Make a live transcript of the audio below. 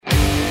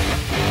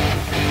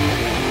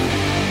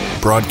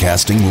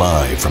Broadcasting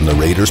live from the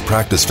Raiders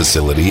practice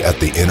facility at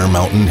the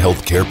Intermountain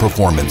Healthcare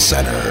Performance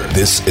Center.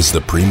 This is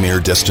the premier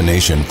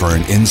destination for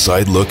an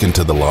inside look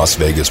into the Las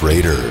Vegas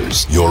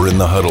Raiders. You're in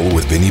the huddle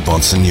with Vinny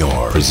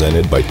Bonsignor,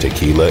 presented by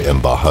Tequila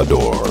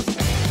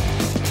Embajador.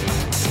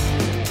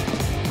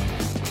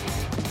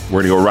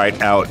 We're going to go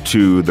right out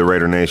to the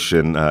Raider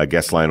Nation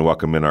guest line.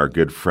 Welcome in our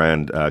good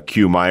friend,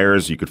 Q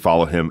Myers. You could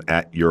follow him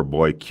at Your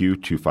Boy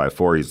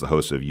Q254. He's the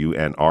host of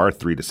UNR,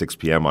 3 to 6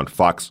 p.m. on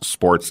Fox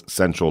Sports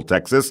Central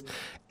Texas,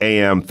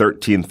 AM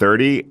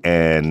 1330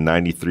 and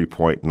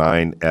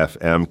 93.9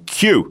 FM.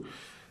 Q,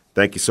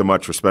 thank you so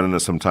much for spending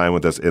some time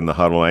with us in the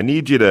huddle. I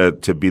need you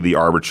to be the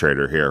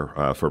arbitrator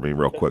here for me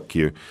real quick,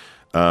 Q.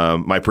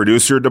 My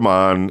producer,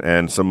 Damon,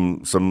 and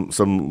some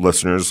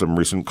listeners, some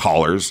recent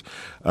callers,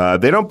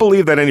 they don't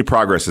believe that any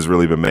progress has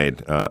really been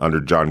made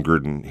under John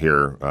Gruden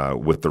here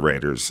with the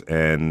Raiders.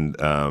 And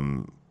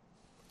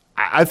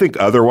I think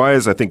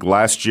otherwise. I think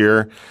last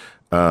year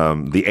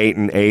the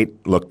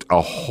 8-8 looked a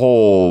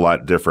whole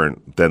lot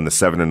different than the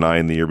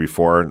 7-9 the year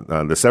before.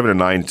 The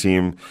 7-9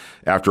 team,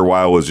 after a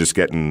while, was just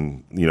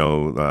getting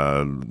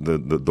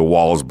the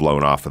walls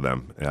blown off of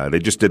them. They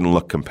just didn't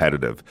look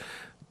competitive.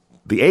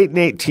 The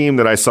 8-8 team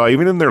that I saw,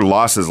 even in their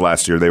losses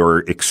last year, they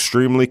were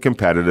extremely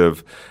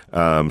competitive.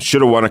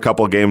 Should have won a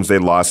couple of games they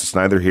lost. It's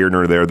neither here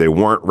nor there. They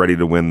weren't ready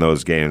to win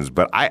those games.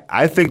 But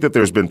I think that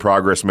there's been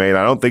progress made.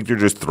 I don't think they're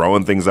just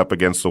throwing things up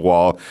against the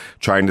wall,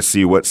 trying to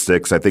see what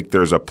sticks. I think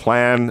there's a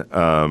plan.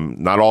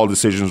 Not all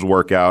decisions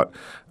work out,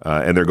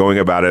 and they're going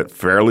about it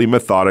fairly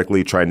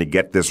methodically, trying to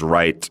get this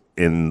right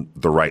in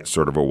the right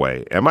sort of a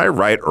way. Am I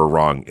right or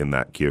wrong in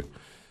that, Q?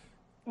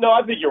 No,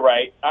 I think you're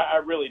right. I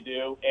really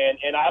do,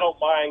 and I don't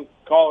mind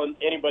calling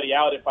anybody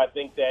out if I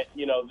think that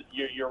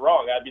you're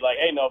wrong. I'd be like,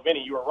 hey, no,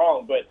 Vinny, you were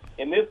wrong. But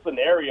in this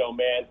scenario,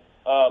 man,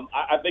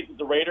 I think that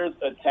the Raiders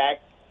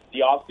attacked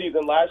the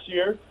offseason last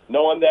year,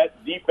 knowing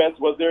that defense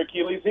was their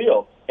Achilles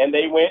heel, and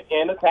they went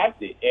and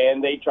attacked it,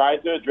 and they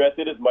tried to address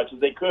it as much as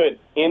they could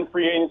in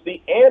free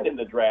agency and in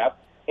the draft.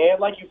 And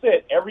like you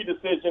said, every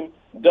decision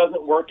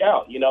doesn't work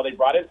out. They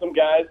brought in some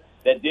guys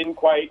that didn't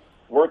quite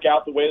work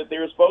out the way that they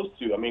were supposed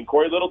to. I mean,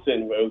 Corey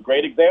Littleton was a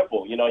great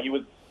example. He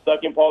was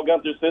stuck in Paul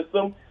Guenther's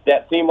system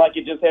that seemed like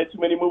it just had too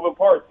many moving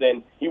parts,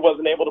 and he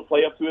wasn't able to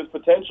play up to his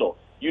potential.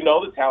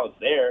 The talent's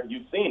there.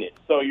 You've seen it.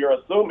 So you're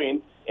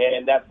assuming,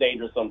 and that's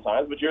dangerous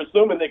sometimes, but you're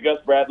assuming that Gus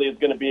Bradley is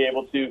going to be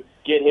able to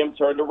get him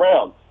turned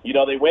around.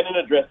 They went and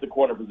addressed the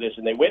corner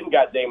position. They went and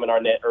got Damon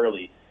Arnett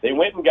early. They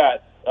went and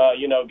got,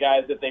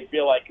 guys that they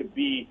feel like could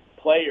be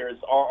players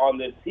on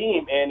this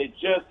team, and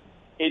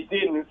it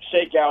didn't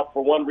shake out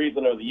for one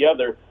reason or the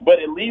other, but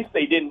at least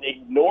they didn't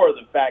ignore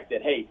the fact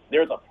that, hey,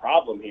 there's a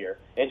problem here,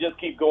 and just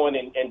keep going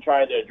and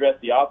trying to address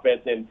the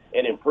offense and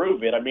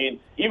improve it. I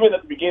mean, even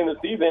at the beginning of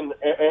the season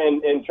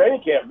and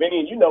training camp,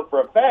 Vinny, and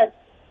for a fact,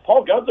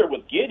 Paul Guenther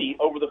was giddy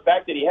over the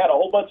fact that he had a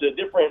whole bunch of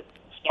different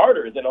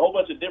starters and a whole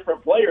bunch of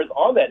different players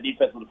on that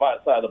defensive side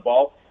of the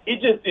ball. It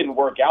just didn't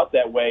work out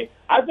that way.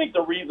 I think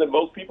the reason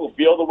most people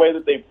feel the way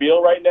that they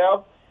feel right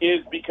now is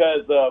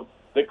because of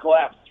the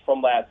collapse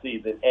from last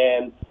season,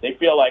 and they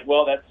feel like,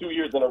 well, that's 2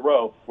 years in a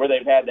row where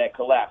they've had that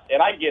collapse,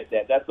 and I get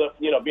that. That's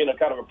being a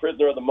kind of a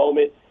prisoner of the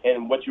moment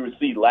and what you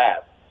see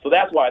last. So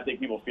that's why I think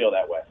people feel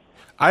that way.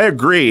 I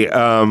agree,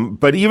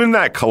 but even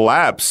that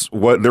collapse,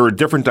 there were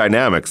different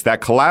dynamics.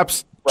 That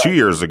collapse 2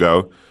 years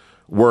ago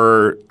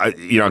were,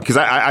 because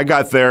I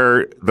got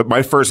there,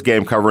 my first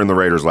game covering the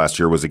Raiders last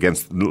year was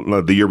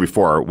the year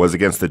before was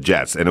against the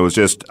Jets, and it was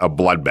just a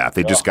bloodbath.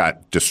 They just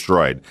got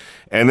destroyed.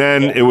 And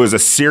then it was a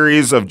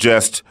series of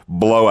just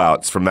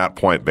blowouts from that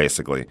point,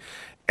 basically.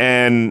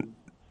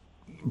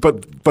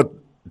 But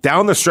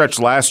down the stretch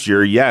last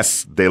year,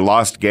 yes, they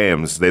lost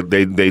games. They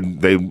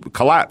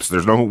collapsed.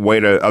 There's no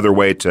other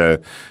way to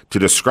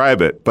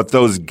describe it. But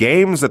those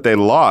games that they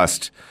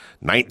lost,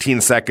 19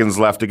 seconds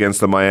left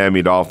against the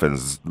Miami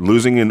Dolphins,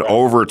 losing in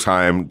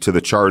overtime to the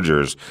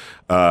Chargers.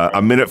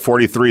 A minute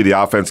 43, the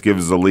offense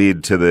gives the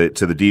lead to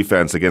the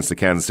defense against the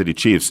Kansas City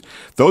Chiefs.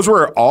 Those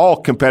were all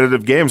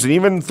competitive games, and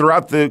even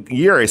throughout the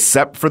year,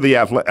 except for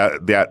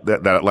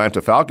that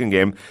Atlanta Falcon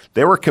game,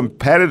 they were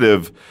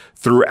competitive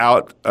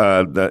throughout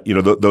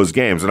those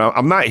games. And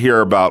I'm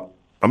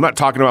not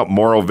talking about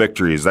moral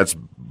victories. That's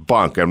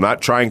bunk. I'm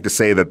not trying to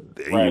say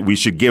that we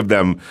should give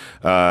them,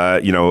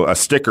 a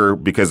sticker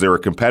because they were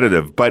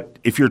competitive. But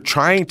if you're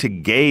trying to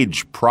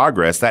gauge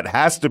progress, that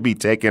has to be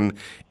taken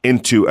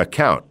into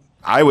account,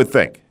 I would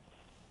think.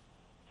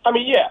 I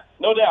mean, yeah,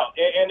 no doubt.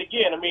 And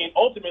again,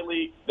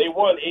 ultimately, they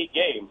won 8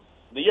 games.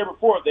 The year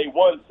before, they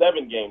won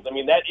 7 games. I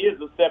mean, that is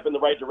a step in the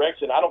right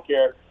direction. I don't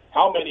care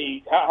how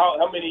many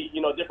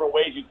different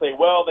ways you say,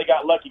 well, they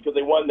got lucky because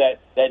they won that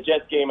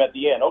Jets game at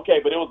the end.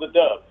 Okay, but it was a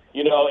dub.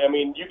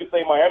 You could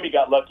say Miami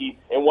got lucky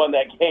and won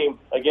that game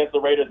against the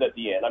Raiders at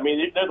the end.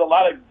 There's a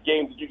lot of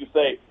games that you could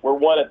say were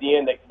won at the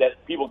end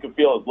that people could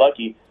feel as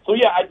lucky. So,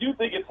 yeah, I do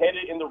think it's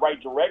headed in the right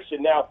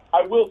direction. Now,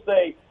 I will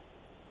say,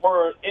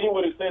 for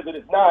anyone who says that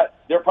it's not,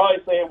 they're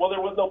probably saying, well,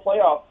 there was no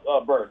playoff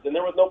berth and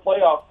there was no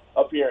playoff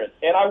appearance.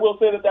 And I will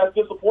say that that's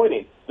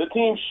disappointing. The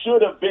team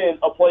should have been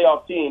a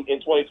playoff team in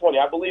 2020.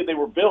 I believe they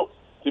were built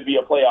to be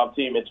a playoff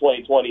team in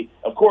 2020.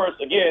 Of course,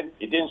 again,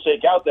 it didn't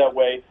shake out that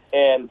way,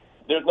 and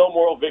there's no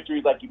moral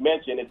victories like you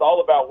mentioned. It's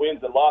all about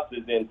wins and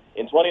losses. And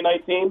in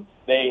 2019,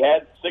 they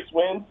had 6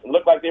 wins and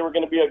looked like they were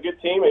going to be a good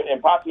team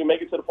and possibly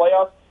make it to the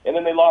playoffs, and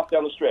then they lost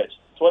down the stretch.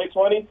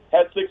 2020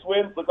 had 6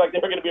 wins, looked like they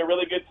were going to be a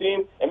really good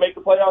team and make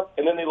the playoffs,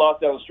 and then they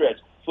lost down the stretch.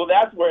 So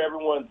that's where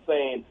everyone's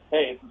saying,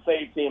 hey, it's the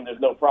same team, there's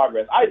no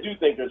progress. I do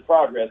think there's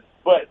progress,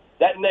 but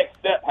that next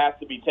step has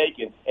to be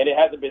taken, and it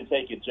hasn't been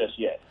taken just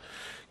yet.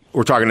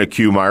 We're talking to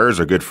Q Myers,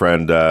 a good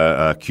friend,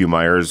 Q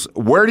Myers.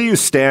 Where do you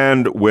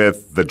stand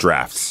with the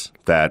drafts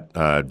that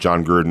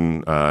Jon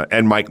Gruden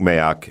and Mike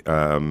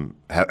Mayock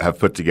have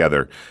put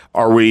together?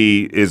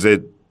 Is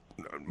it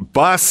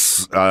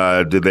bus?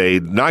 Did they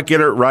not get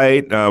it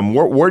right?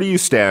 Where do you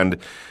stand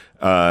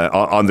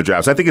on the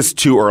drafts? I think it's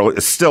too early.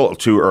 It's still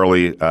too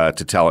early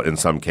to tell in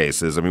some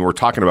cases. I mean, we're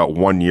talking about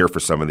 1 year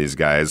for some of these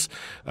guys,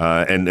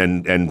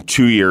 and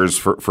 2 years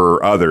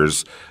for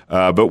others.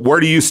 But where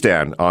do you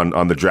stand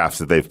on the drafts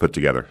that they've put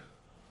together?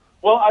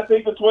 Well, I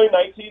think the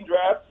 2019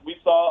 draft, we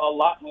saw a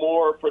lot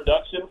more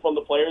production from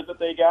the players that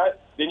they got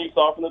than you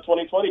saw from the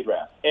 2020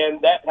 draft. And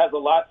that has a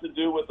lot to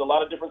do with a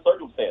lot of different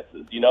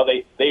circumstances. You know,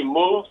 they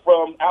moved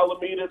from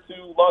Alameda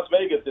to Las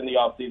Vegas in the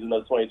offseason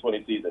of the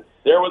 2020 season.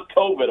 There was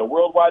COVID, a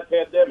worldwide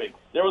pandemic.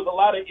 There was a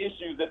lot of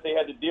issues that they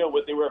had to deal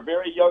with. They were a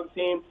very young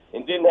team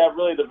and didn't have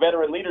really the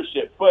veteran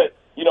leadership. But,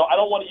 you know, I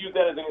don't want to use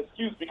that as an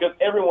excuse because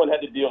everyone had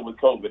to deal with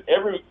COVID.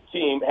 Every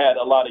team had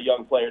a lot of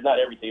young players.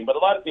 Not every team, but a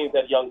lot of teams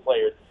had young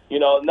players. You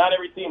know, not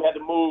every team had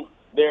to move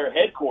their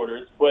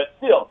headquarters, but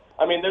still,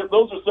 I mean,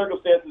 those are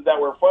circumstances that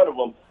were in front of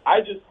them. I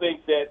just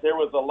think that there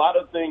was a lot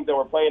of things that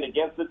were playing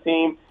against the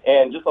team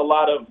and just a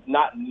lot of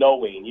not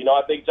knowing. You know,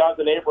 I think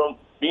Jonathan Abram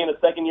being a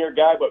second-year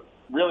guy, but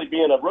really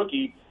being a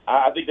rookie,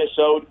 I think that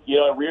showed, you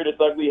know, reared its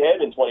ugly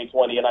head in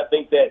 2020. And I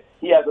think that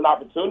he has an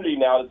opportunity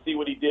now to see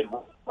what he did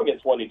wrong in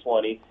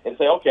 2020 and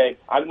say, okay,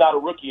 I'm not a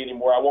rookie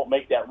anymore. I won't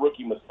make that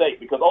rookie mistake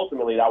because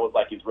ultimately that was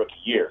like his rookie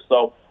year.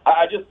 So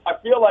I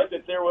feel like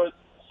that there was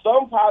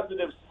some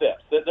positive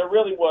steps, that there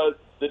really was.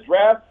 The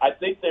draft, I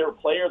think their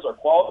players are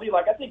quality.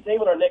 Like, I think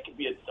David Arnett could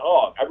be a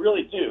dog. I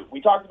really do.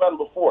 We talked about him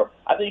before.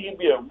 I think he can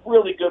be a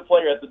really good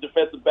player at the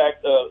defensive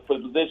back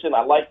position.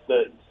 I like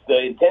the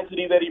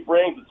intensity that he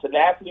brings, the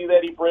tenacity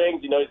that he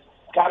brings. You know, he's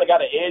kind of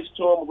got an edge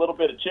to him, a little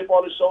bit of chip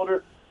on his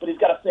shoulder, but he's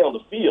got to stay on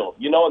the field,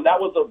 you know, and that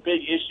was a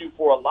big issue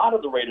for a lot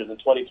of the Raiders in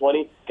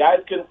 2020. Guys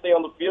couldn't stay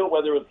on the field,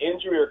 whether it was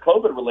injury or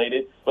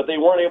COVID-related, but they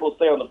weren't able to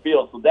stay on the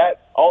field, so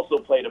that also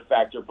played a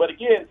factor. But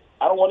again,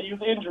 I don't want to use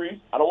injuries.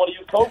 I don't want to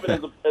use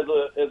COVID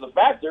as a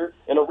factor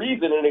and a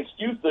reason and an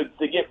excuse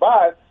to get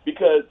by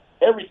because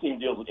every team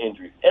deals with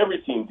injuries. Every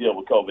team deals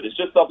with COVID. It's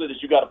just something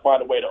that you got to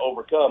find a way to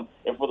overcome.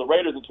 And for the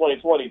Raiders in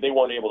 2020, they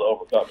weren't able to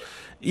overcome it.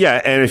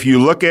 Yeah, and if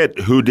you look at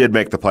who did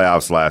make the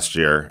playoffs last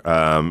year,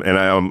 and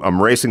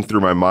I'm racing through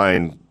my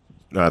mind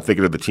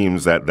thinking of the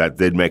teams that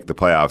did make the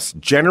playoffs.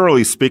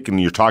 Generally speaking,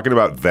 you're talking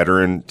about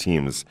veteran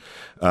teams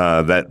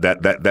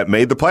that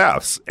made the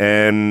playoffs,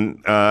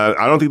 and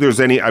I don't think there's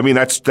any. I mean,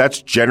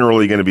 that's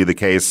generally going to be the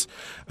case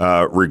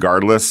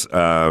regardless.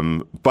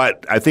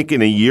 But I think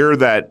in a year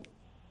that,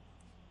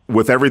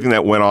 with everything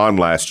that went on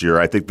last year,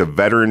 I think the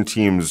veteran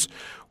teams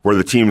were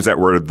the teams that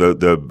were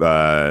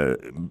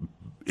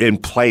in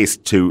place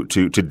to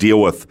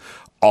deal with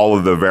all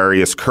of the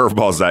various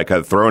curveballs that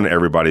got thrown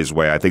everybody's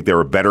way. I think they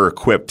were better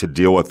equipped to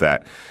deal with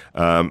that.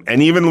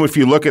 And even if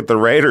you look at the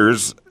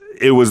Raiders,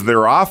 it was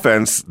their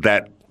offense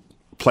that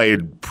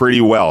played pretty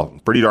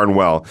darn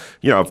well.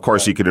 You know, of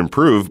course you could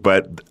improve,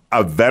 but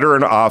a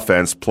veteran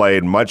offense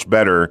played much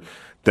better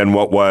than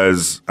what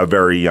was a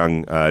very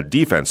young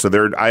defense.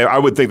 So I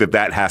would think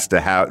that has to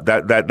have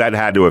that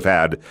had to have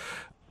had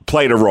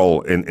played a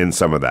role in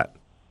some of that.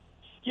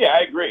 Yeah,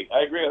 I agree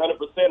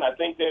 100%. I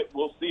think that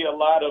we'll see a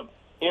lot of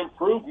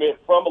improvement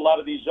from a lot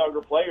of these younger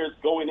players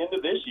going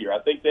into this year. I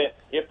think that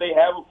if they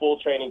have a full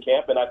training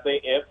camp, and I say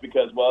if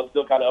because, well, it's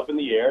still kind of up in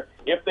the air,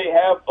 if they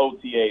have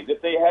OTAs,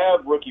 if they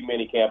have rookie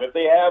minicamp, if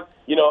they have,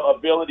 you know,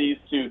 abilities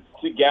to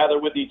gather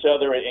with each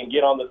other and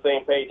get on the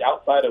same page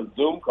outside of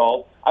Zoom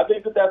calls, I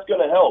think that that's going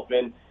to help.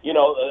 And, you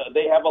know,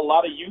 they have a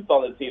lot of youth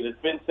on the team. It's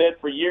been said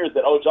for years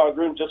that, Jon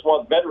Gruden just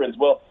wants veterans.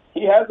 Well,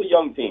 he has a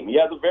young team. He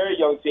has a very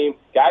young team,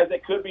 guys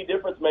that could be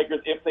difference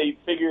makers if they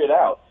figure it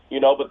out,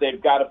 you know, but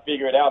they've got to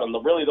figure it out. And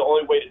really the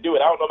only way to do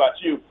it, I don't know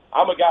about you,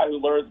 I'm a guy who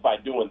learns by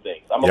doing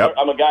things. I'm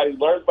a guy who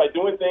learns by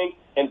doing things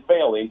and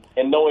failing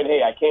and knowing,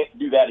 hey, I can't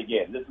do that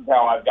again. This is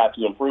how I've got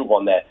to improve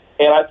on that.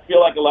 And I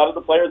feel like a lot of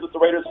the players that the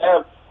Raiders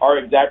have are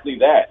exactly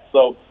that.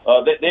 So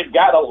they've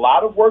got a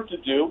lot of work to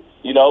do.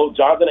 You know,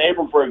 Jonathan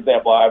Abram, for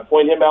example, I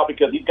point him out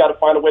because he's got to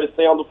find a way to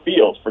stay on the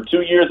field. For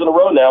 2 years in a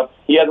row now,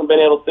 he hasn't been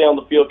able to stay on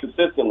the field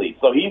consistently.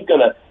 So he's going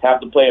to have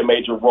to play a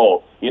major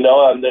role. You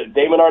know,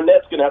 Damon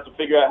Arnett's going to have to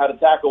figure out how to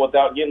tackle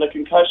without getting a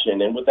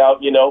concussion and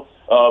without, you know,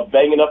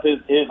 banging up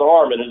his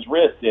arm and his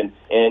wrist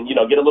and, you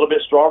know, get a little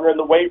bit stronger in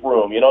the weight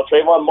room. You know,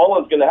 Trayvon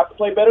Mullen's going to have to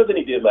play better than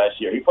he did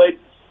last year. He played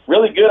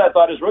really good, I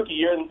thought, his rookie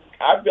year, and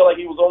I feel like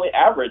he was only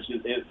average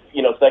his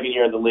second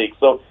year in the league.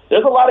 So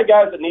there's a lot of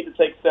guys that need to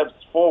take steps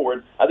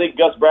forward. I think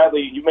Gus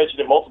Bradley, you mentioned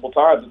it multiple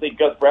times, I think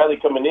Gus Bradley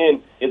coming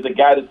in is a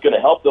guy that's going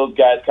to help those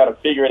guys kind of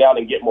figure it out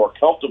and get more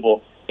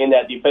comfortable in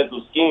that defensive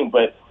scheme.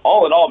 But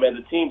all in all, man,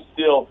 the team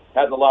still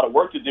has a lot of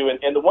work to do.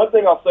 And the one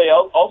thing I'll say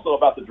also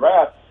about the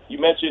draft, you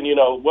mentioned,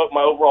 what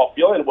my overall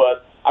feeling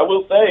was. I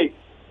will say,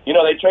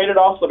 they traded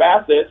off some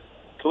assets,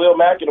 Khalil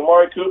Mack and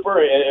Amari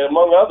Cooper, and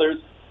among others,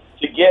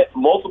 to get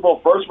multiple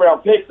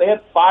first-round picks. They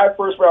had 5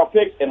 first-round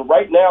picks, and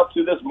right now,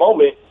 to this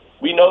moment,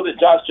 we know that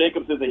Josh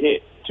Jacobs is a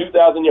hit,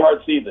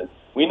 2,000-yard season.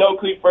 We know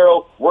Cleve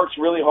Farrell works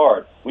really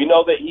hard. We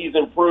know that he's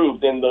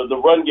improved in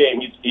the run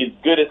game. He's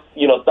good at,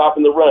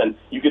 stopping the run.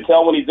 You can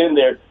tell when he's in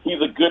there,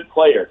 he's a good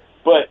player.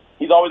 But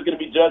he's always going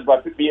to be judged by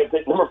being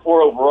picked number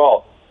 4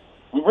 overall.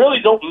 We really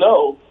don't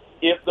know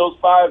if those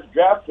 5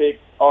 draft picks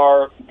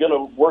are going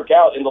to work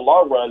out in the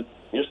long run.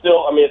 It's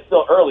still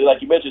early.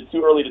 Like you mentioned,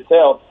 too early to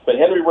tell. But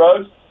Henry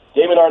Ruggs,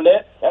 Damon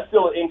Arnett, that's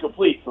still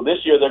incomplete. So this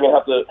year they're going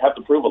to have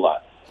to prove a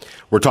lot.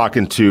 We're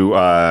talking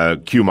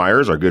to Q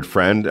Myers, our good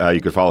friend. You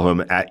can follow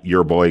him at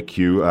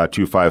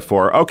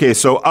yourboyq254. Okay,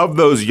 so of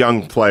those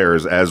young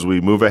players, as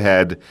we move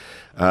ahead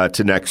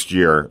to next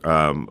year,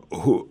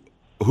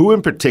 who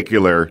in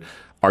particular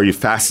are you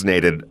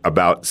fascinated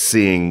about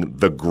seeing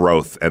the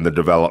growth and the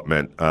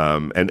development?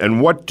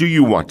 And what do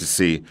you want to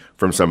see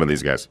from some of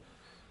these guys?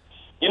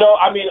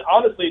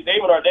 Honestly,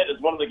 Damon Arnett is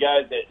one of the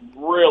guys that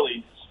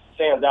really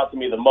stands out to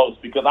me the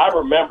most because I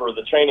remember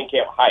the training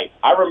camp hype.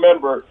 I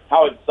remember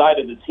how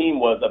excited the team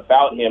was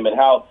about him and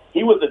how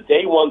he was a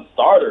day one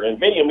starter. And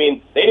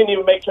Vinny, they didn't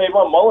even make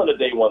Trayvon Mullen a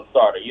day one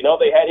starter.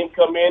 They had him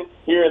come in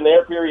here and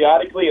there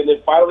periodically, and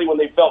then finally when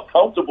they felt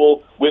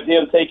comfortable with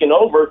him taking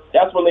over,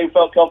 that's when they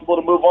felt comfortable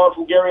to move on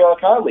from Garyon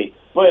Conley.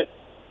 But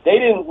they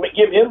didn't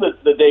give him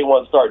the day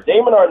one start.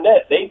 Damon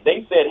Arnett, they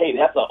said, hey,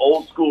 that's an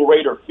old school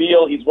Raider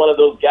feel. He's one of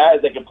those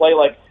guys that can play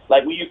like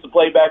we used to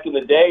play back in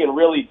the day and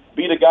really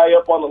beat a guy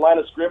up on the line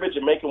of scrimmage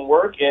and make him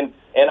work. And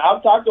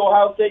I've talked to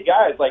Ohio State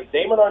guys. Like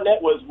Damon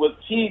Arnett was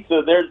key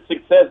to their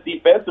success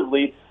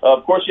defensively.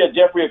 Of course, you had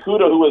Jeffrey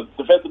Okudah, who was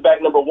defensive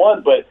back number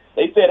 1, but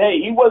they said,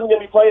 hey, he wasn't going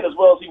to be playing as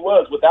well as he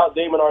was without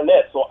Damon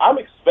Arnett. So I'm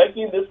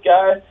expecting this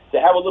guy to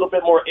have a little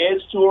bit more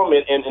edge to him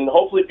and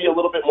hopefully be a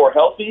little bit more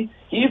healthy.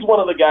 He's one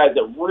of the guys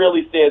that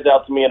really stands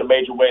out to me in a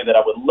major way that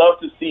I would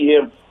love to see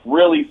him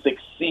really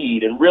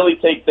succeed and really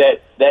take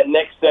that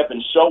next step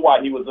and show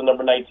why he was the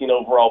number 19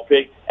 overall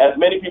pick. As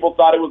many people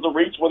thought it was a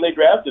reach when they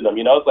drafted him.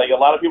 It's like a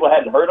lot of people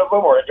hadn't heard of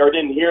him or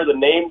didn't hear the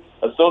name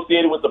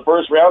associated with the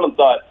first round and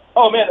thought,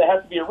 oh, man, that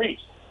has to be a reach.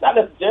 Not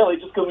necessarily.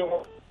 Just because we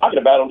were talking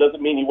about him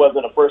doesn't mean he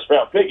wasn't a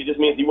first-round pick. It just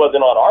means he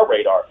wasn't on our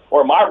radar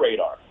or my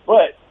radar.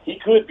 But he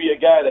could be a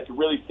guy that could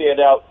really stand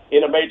out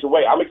in a major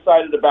way. I'm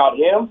excited about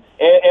him,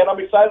 and I'm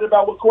excited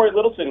about what Corey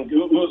Littleton,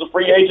 who was a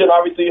free agent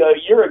obviously a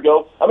year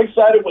ago, I'm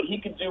excited what he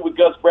could do with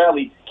Gus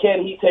Bradley.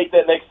 Can he take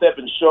that next step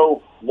and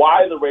show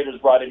why the Raiders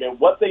brought him in,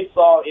 what they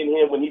saw in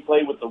him when he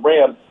played with the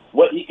Rams,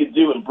 what he could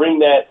do and bring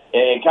that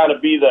and kind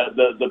of be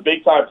the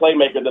big-time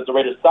playmaker that the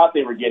Raiders thought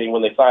they were getting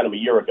when they signed him a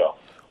year ago.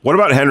 What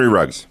about Henry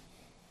Ruggs?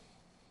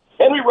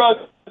 Henry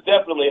Ruggs is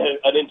definitely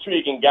an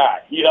intriguing guy.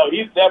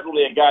 He's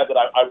definitely a guy that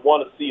I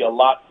want to see a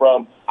lot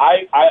from.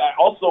 I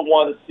also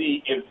want to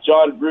see if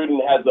John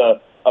Gruden has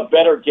a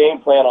better game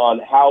plan on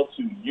how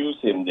to use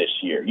him this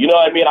year. You know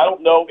what I mean? I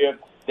don't know if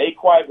they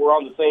quite were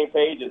on the same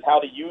page as how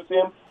to use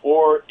him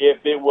or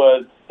if it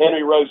was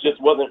Henry Ruggs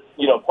just wasn't,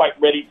 quite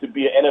ready to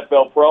be an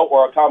NFL pro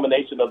or a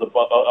combination of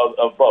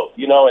both,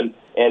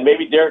 and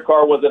maybe Derek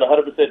Carr wasn't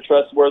 100%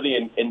 trustworthy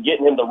and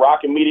getting him to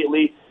rock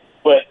immediately.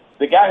 But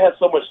the guy has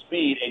so much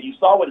speed, and you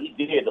saw what he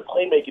did, the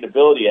playmaking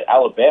ability at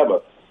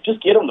Alabama.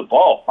 Just get him the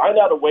ball. Find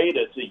out a way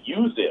to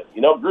use him.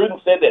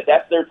 Gruden said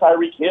that's their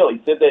Tyreek Hill.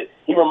 He said that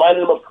he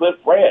reminded him of Cliff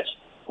Branch.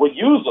 Well,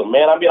 use them,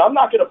 man. I'm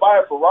not going to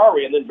buy a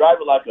Ferrari and then drive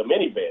it like a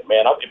minivan,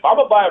 man. If I'm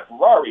going to buy a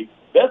Ferrari,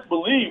 best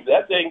believe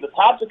that thing, the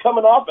tops are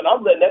coming off, and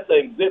I'm letting that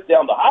thing zip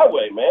down the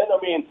highway, man.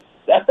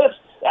 That's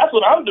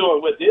what I'm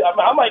doing with it.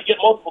 I might get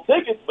multiple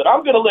tickets, but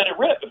I'm going to let it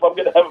rip if I'm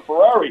going to have a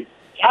Ferrari.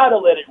 Gotta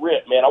let it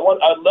rip, man.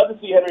 I'd love to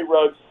see Henry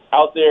Ruggs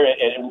out there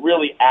and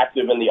really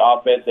active in the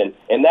offense,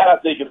 and that I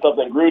think is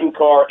something Gruden,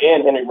 Carr,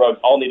 and Henry Ruggs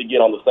all need to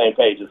get on the same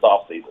page this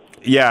offseason.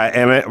 Yeah,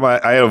 and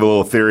I have a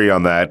little theory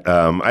on that.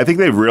 I think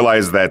they've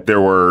realized that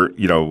there were,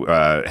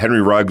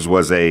 Henry Ruggs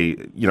was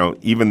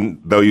even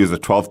though he was the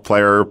 12th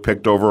player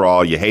picked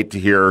overall, you hate to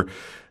hear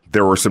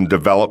there were some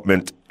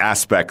development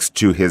aspects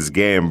to his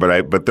game,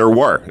 but there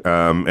were,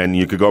 and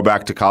you could go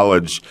back to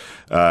college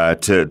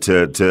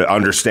to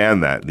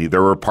understand that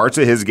there were parts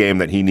of his game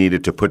that he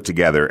needed to put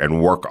together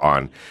and work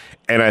on,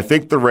 and I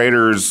think the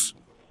Raiders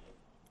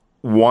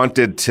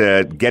wanted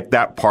to get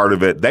that part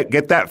of it,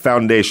 get that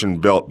foundation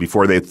built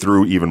before they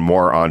threw even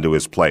more onto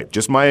his plate.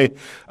 Just my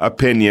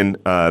opinion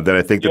that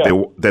I think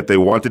that they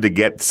wanted to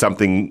get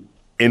something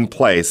in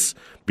place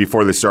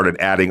before they started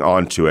adding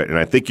on to it. And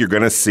I think you're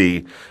going to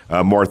see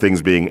more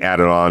things being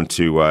added on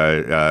to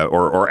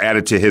or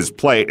added to his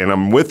plate. And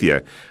I'm with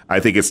you. I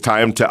think it's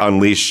time to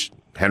unleash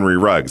Henry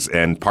Ruggs,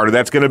 and part of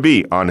that's going to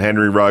be on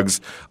Henry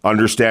Ruggs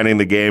understanding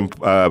the game,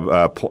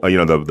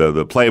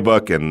 the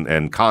playbook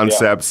and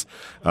concepts.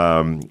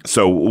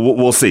 So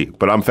we'll see.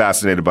 But I'm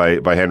fascinated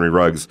by Henry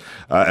Ruggs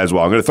as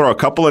well. I'm going to throw a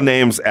couple of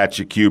names at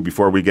you, Q,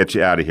 before we get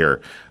you out of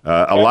here.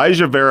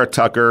 Elijah Vera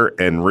Tucker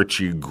and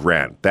Richie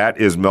Grant. That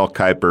is Mel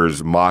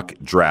Kiper's mock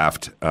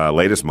draft,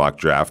 latest mock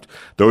draft.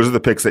 Those are the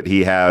picks that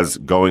he has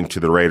going to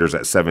the Raiders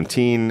at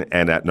 17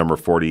 and at number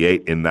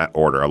 48 in that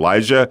order.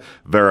 Elijah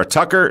Vera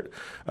Tucker,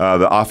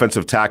 the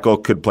offensive tackle,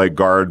 could play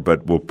guard,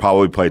 but will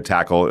probably play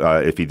tackle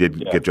if he did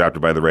get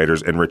drafted by the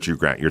Raiders. And Richie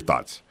Grant, your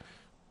thoughts?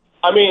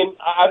 I mean,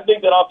 I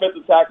think that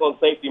offensive tackle and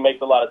safety makes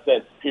a lot of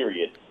sense,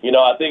 period.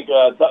 I think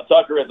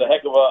Tucker is a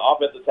heck of an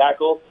offensive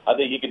tackle. I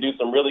think he can do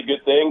some really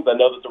good things. I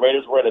know that the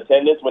Raiders were in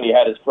attendance when he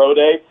had his pro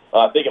day.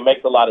 I think it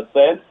makes a lot of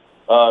sense.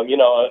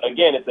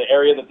 Again, it's an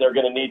area that they're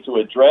going to need to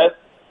address.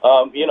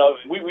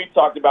 We've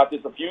talked about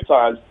this a few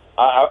times.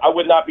 I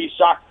would not be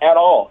shocked at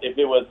all if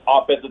it was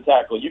offensive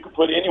tackle. You could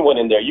put anyone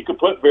in there. You could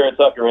put Vera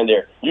Tucker in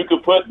there. You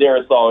could put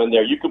Darisaw in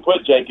there. You could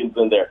put Jenkins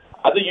in there.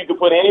 I think you could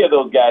put any of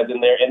those guys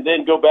in there and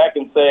then go back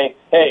and say,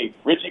 hey,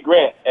 Richie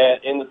Grant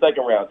in the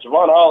second round,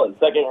 Javon Holland,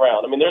 second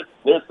round. I mean,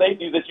 there's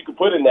safeties that you could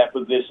put in that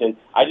position.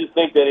 I just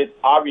think that it's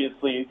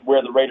obviously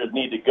where the Raiders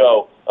need to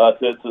go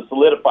to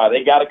solidify.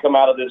 They got to come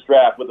out of this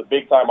draft with a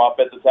big-time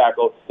offensive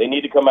tackle. They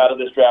need to come out of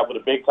this draft with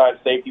a big-time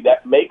safety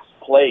that makes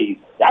plays.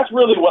 That's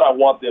really what I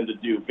want them to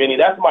do, Vinny.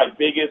 That's my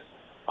biggest,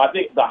 I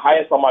think the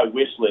highest on my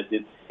wish list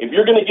is if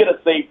you're going to get a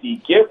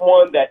safety, get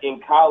one that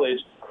in college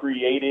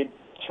created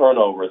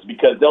turnovers,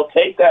 because they'll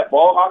take that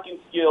ball hawking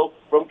skill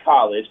from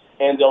college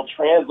and they'll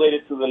translate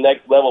it to the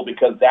next level,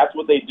 because that's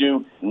what they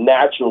do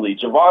naturally.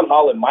 Javon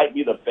Holland might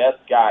be the best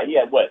guy. He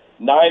had, 9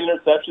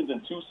 interceptions in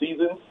 2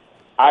 seasons?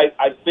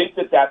 I think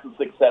that that's a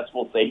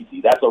successful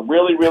safety. That's a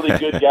really, really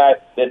good guy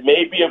that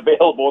may be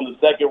available in the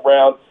second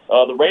round.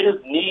 The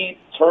Raiders need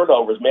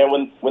turnovers,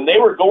 man. When they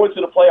were going to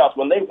the playoffs,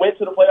 when they went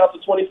to the playoffs in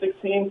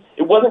 2016,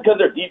 it wasn't because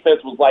their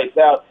defense was lights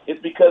out.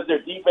 It's because their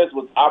defense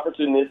was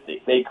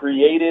opportunistic. They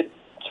created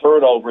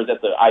turnovers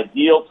at the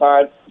ideal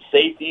time.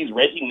 Safeties,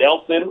 Reggie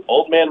Nelson,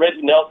 old man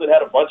Reggie Nelson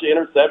had a bunch of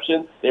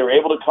interceptions. They were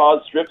able to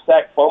cause strip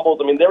sack fumbles.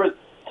 I mean, there was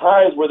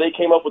times where they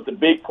came up with the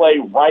big play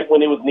right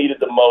when it was needed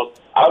the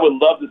most. I would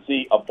love to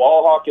see a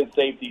ball hawking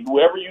safety,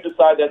 whoever you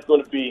decide that's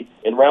going to be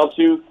in round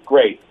 2,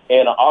 great.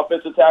 And an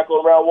offensive tackle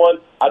in round 1,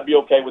 I'd be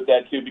okay with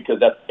that too, because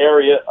that's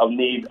area of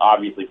need,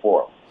 obviously,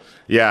 for them.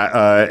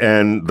 Yeah,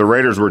 and the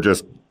Raiders were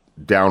just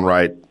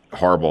downright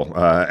horrible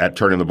at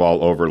turning the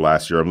ball over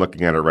last year. I'm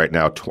looking at it right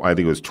now. I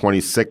think it was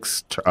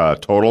 26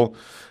 total,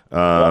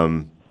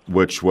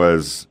 which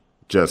was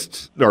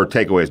or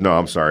takeaways. No,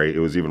 I'm sorry. It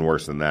was even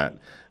worse than that.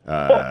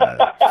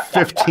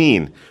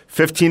 15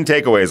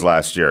 takeaways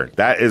last year.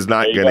 That is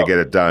not going to get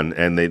it done,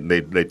 and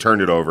they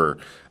turned it over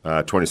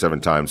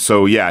 27 times.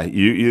 So yeah,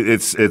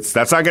 that's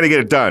not going to get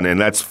it done, and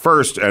that's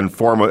first and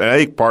foremost. And I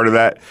think part of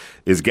that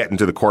is getting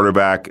to the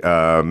quarterback,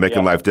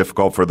 making life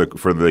difficult for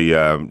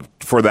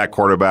that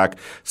quarterback.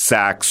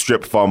 Sacks,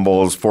 strip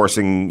fumbles,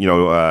 forcing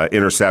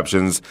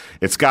interceptions.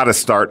 It's got to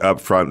start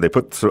up front. They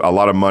put a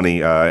lot of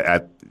money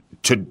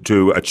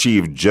to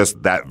achieve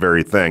just that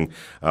very thing.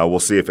 We'll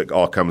see if it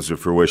all comes to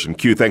fruition.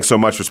 Q, thanks so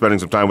much for spending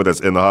some time with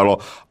us in the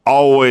huddle.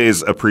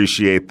 Always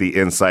appreciate the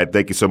insight.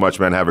 Thank you so much,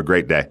 man. Have a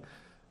great day.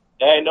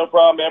 Hey, no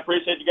problem, man.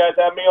 Appreciate you guys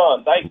having me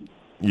on. Thank you.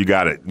 You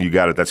got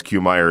it. That's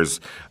Q Myers,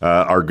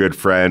 our good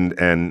friend,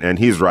 and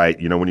he's right.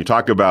 When you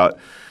talk about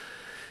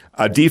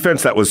a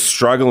defense that was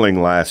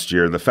struggling last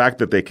year, the fact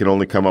that they can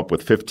only come up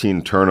with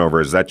 15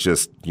 turnovers, that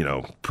just,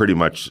 pretty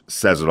much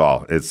says it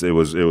all. It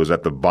was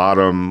at the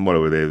bottom. What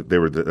were they? They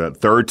were the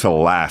third to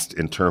last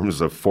in terms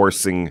of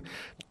forcing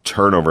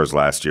turnovers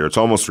last year. It's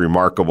almost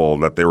remarkable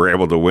that they were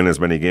able to win as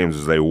many games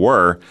as they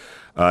were,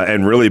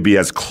 and really be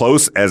as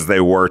close as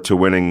they were to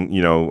winning,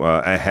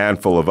 a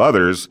handful of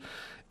others,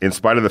 in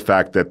spite of the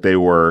fact that they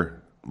were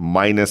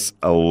minus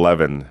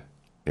 11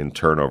 in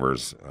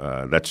turnovers.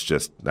 That's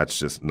just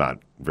not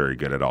very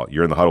good at all.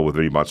 You're in the huddle with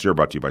Vinny Bonsignore,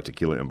 brought to you by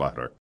Tequila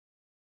Embajador.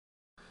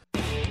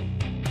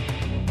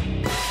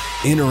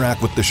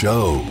 Interact with the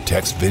show.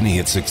 Text Vinny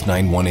at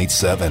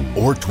 69187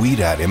 or tweet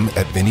at him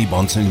at Vinny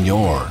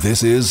Bonsignore.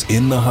 This is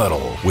In the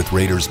Huddle with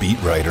Raiders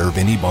beat writer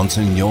Vinny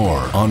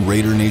Bonsignore on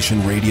Raider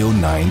Nation Radio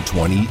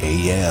 920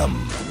 AM.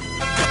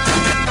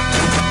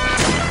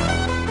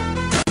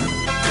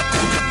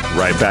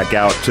 Right back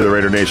out to the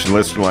Raider Nation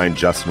listener line.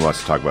 Justin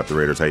wants to talk about the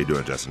Raiders. How you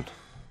doing, Justin?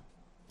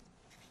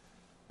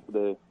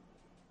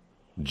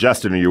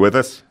 Justin, are you with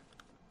us?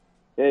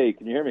 Hey,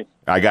 can you hear me?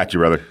 I got you,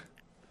 brother.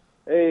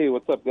 Hey,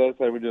 what's up, guys?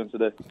 How are we doing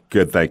today?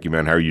 Good, thank you,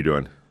 man. How are you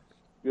doing?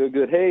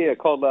 Good. Hey, I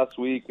called last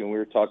week, and we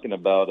were talking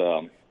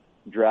about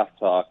draft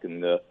talk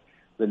and the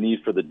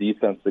need for the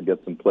defense to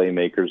get some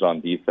playmakers on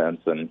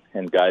defense and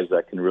guys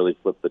that can really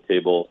flip the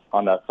table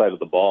on that side of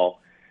the ball.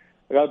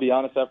 I got to be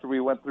honest, after we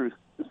went through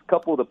a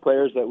couple of the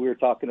players that we were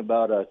talking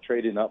about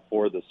trading up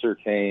for, the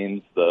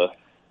Surtains, the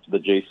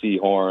J.C.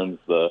 Horns,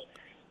 the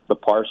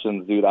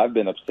Parsons, dude, I've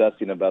been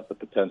obsessing about the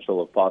potential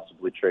of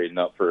possibly trading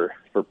up for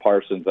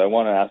Parsons. I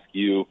want to ask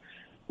you,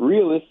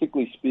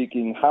 realistically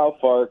speaking, how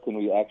far can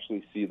we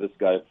actually see this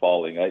guy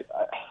falling?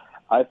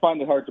 I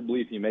find it hard to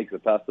believe he makes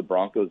it past the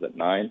Broncos at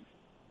 9.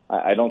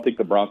 I don't think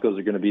the Broncos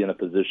are going to be in a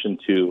position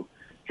to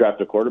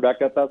draft a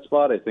quarterback at that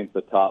spot. I think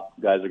the top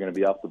guys are going to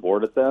be off the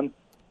board at then.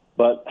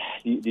 But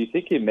do you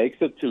think he makes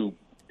it to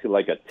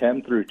like a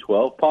 10 through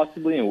 12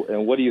 possibly?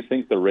 And what do you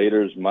think the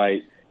Raiders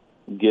might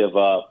give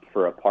up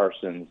for a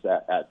Parsons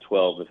at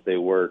 12 if they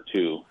were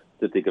to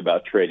think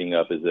about trading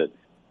up? Is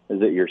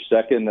it your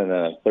second and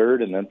then a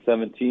third and then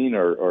 17,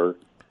 or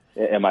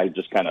am I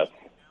just kind of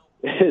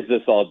 – is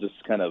this all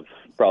just kind of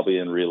probably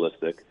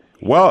unrealistic?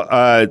 Well,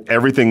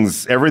 everything.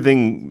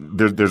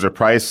 There's a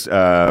price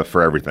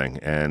for everything,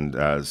 and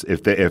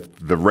if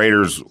the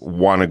Raiders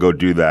want to go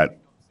do that,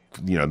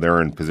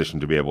 they're in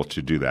position to be able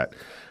to do that.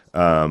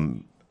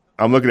 I'm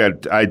looking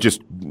at. I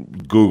just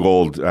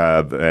Googled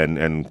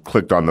and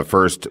clicked on the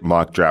first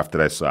mock draft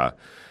that I saw,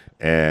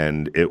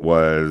 and it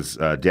was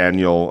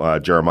Daniel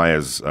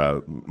Jeremiah's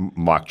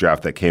mock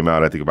draft that came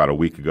out, I think, about a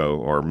week ago,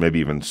 or maybe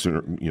even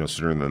sooner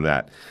than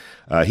that.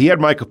 He had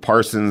Micah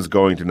Parsons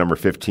going to number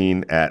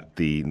 15 to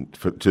the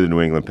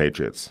New England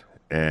Patriots.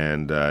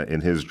 And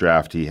in his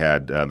draft, he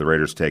had the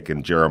Raiders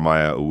taking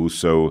Jeremiah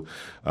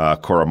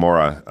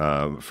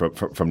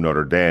Owusu-Koramoah from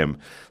Notre Dame.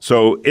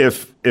 So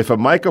if a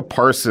Micah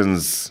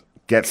Parsons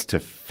gets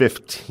to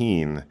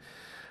 15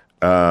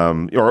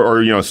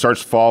 or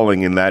starts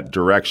falling in that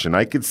direction,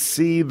 I could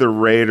see the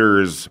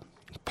Raiders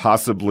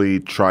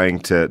possibly trying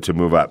to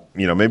move up,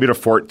 maybe to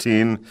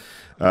 14.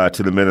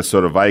 To the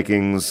Minnesota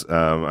Vikings.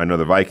 I know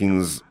the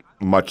Vikings,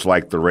 much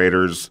like the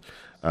Raiders,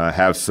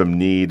 have some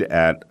need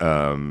at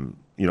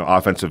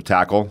offensive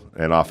tackle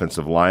and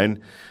offensive line.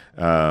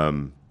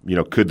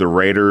 Could the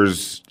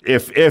Raiders,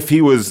 if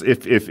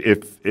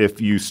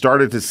you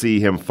started to see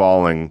him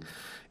falling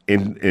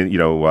in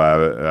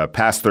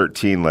past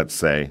 13, let's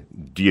say,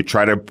 do you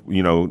try to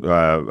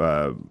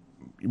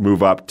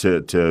move up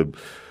to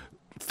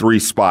 3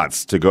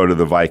 spots to go to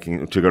the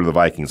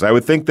Vikings? I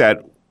would think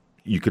that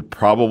you could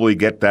probably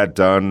get that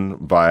done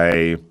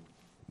by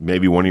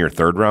maybe one of your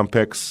third-round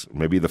picks,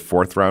 maybe the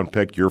fourth-round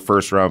pick, your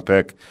first-round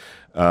pick,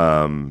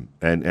 and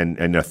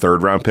a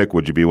third-round pick.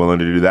 Would you be willing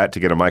to do that to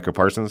get a Micah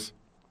Parsons?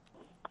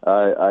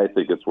 I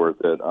think it's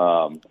worth it.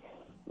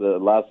 The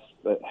last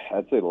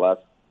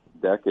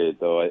decade,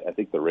 though, I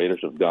think the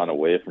Raiders have gone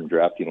away from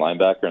drafting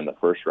linebacker in the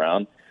first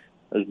round.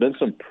 There's been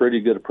some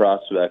pretty good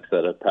prospects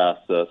that have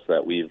passed us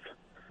that we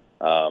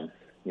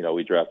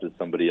drafted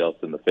somebody else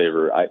in the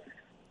favor.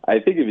 I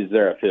think if he's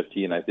there at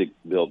 15, I think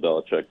Bill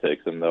Belichick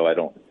takes him, though I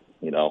don't,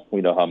 we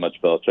know how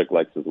much Belichick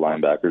likes his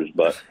linebackers,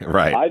 but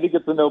right. I think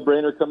it's a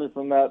no-brainer coming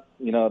from that,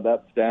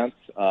 that stance.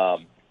 I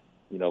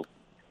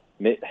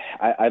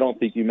don't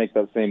think you make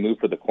that same move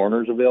for the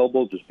corners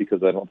available just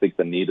because I don't think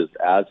the need is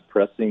as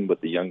pressing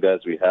with the young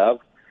guys we have.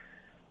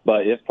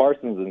 But if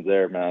Parsons is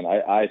there, man,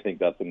 I think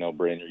that's a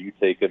no-brainer. You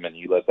take him and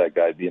you let that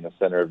guy be in the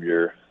center of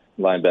your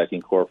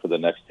linebacking core for the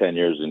next 10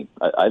 years, and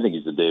I think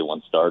he's a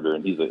day-one starter,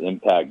 and he's an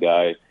impact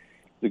guy.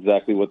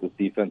 Exactly what this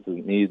defense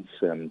needs,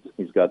 and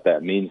he's got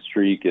that mean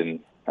streak,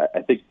 and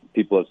I think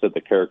people have said the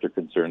character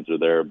concerns are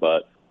there,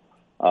 but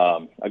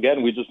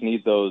again, we just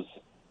need those,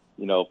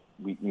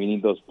 we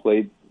need those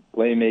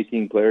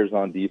playmaking players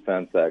on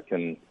defense that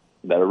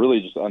are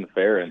really just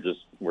unfair, and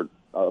just we're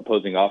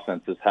opposing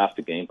offenses have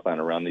to game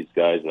plan around these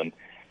guys. And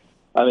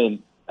I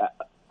mean,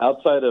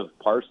 outside of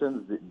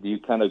Parsons, do you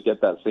kind of get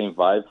that same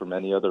vibe from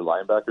any other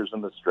linebackers in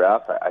this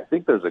draft? I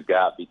think there's a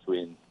gap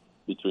between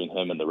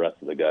him and the rest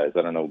of the guys.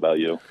 I don't know about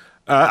you.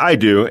 I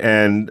do,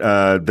 and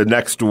the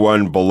next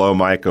one below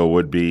Micah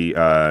would be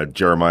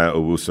Jeremiah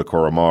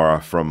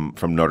Owusu-Koramoah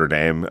from Notre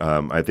Dame.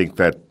 I think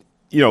that,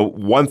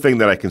 one thing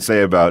that I can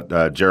say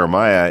about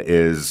Jeremiah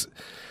is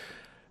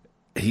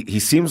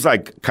he seems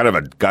like kind of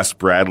a Gus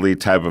Bradley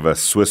type of a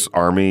Swiss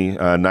Army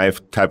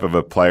knife type of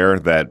a player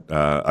that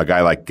a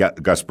guy like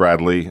Gus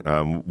Bradley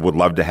would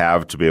love to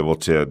have to be able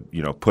to,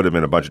 put him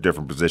in a bunch of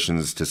different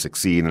positions to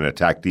succeed and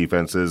attack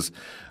defenses.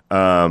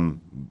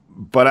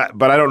 But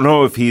I don't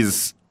know if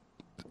he's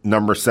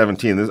number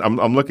 17.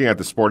 I'm looking at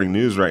the Sporting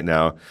News right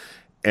now,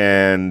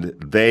 and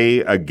they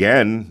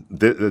again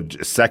the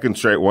second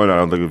straight one.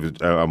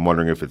 I'm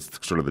wondering if it's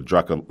sort of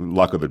the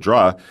luck of the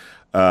draw,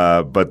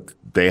 but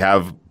they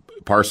have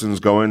Parsons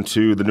going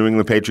to the New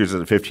England Patriots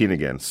at 15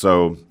 again.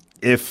 So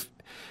if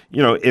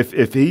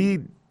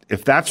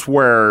that's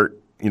where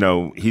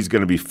he's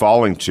going to be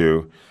falling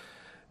to,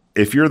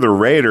 if you're the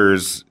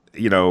Raiders.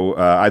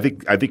 I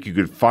think you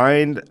could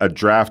find a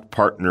draft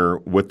partner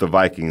with the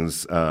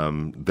Vikings.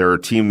 They're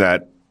a team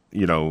that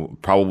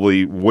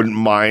probably wouldn't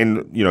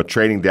mind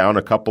trading down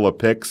a couple of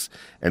picks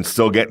and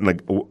still getting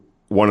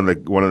one of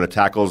the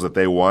tackles that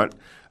they want,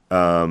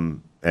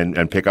 and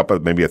pick up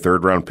maybe a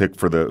third round pick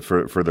for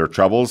their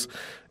troubles.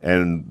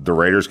 And the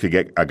Raiders could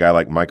get a guy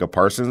like Micah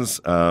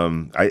Parsons.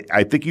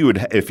 I think you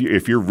would if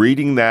you're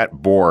reading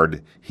that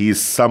board,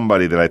 he's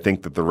somebody that I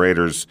think that the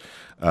Raiders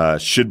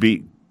should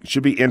be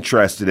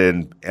interested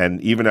in,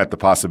 and even at the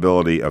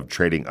possibility of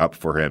trading up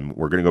for him.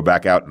 We're going to go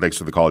back out. Thanks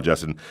for the call,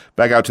 Justin.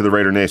 Back out to the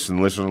Raider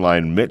Nation listener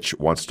line. Mitch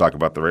wants to talk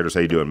about the Raiders. How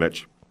you doing,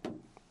 Mitch?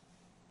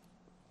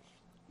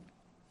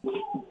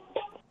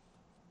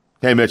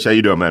 Hey, Mitch. How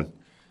you doing, man?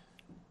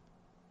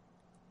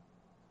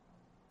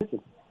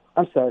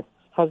 I'm sorry.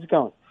 How's it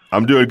going?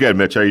 I'm doing good,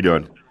 Mitch. How you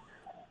doing?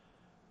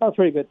 Oh,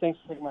 pretty good. Thanks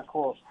for taking my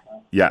calls.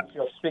 Yeah.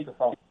 Your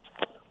speakerphone.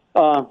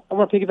 I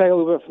want to piggyback a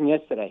little bit from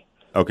yesterday.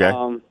 Okay.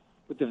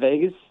 With the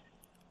Vegas,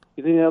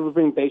 you think they'll ever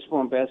bring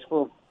baseball and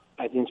basketball?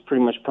 I think it's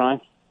pretty much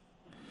prime.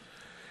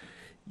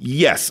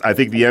 Yes, I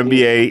think the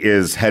NBA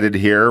is headed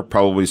here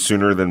probably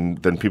sooner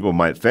than people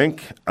might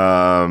think.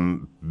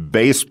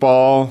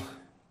 Baseball,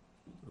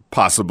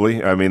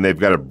 possibly. I mean, they've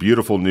got a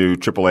beautiful new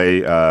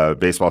AAA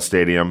baseball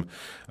stadium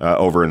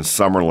over in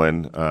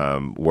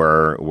Summerlin,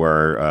 where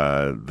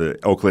the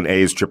Oakland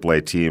A's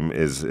AAA team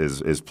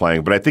is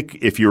playing. But I think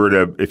if you were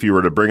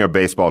to bring a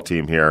baseball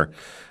team here,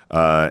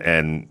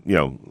 and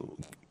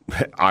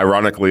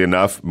ironically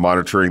enough,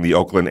 monitoring the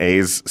Oakland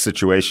A's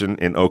situation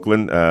in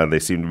Oakland, they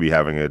seem to be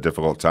having a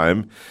difficult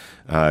time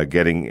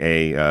getting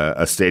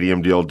a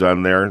stadium deal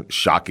done there.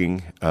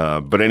 Shocking,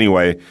 but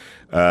anyway.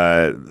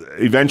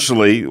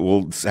 Eventually,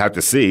 we'll have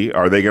to see,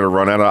 are they going to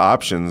run out of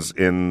options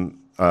in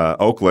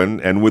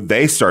Oakland, and would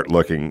they start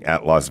looking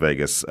at Las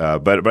Vegas?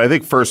 But I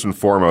think first and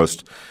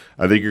foremost,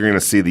 I think you're going to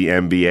see the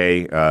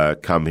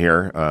NBA come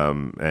here,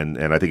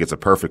 and I think it's a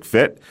perfect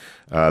fit.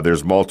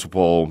 There's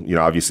multiple,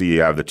 obviously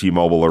you have the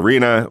T-Mobile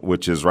Arena,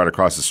 which is right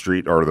across the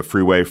street or the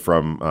freeway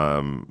from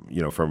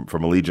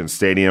Allegiant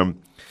Stadium.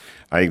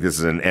 I think this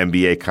is an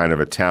NBA kind of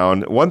a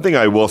town. One thing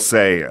I will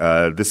say,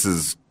 this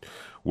is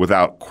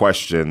without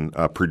question,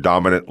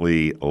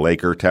 predominantly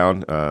Laker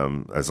town.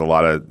 As a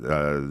lot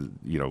of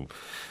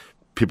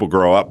people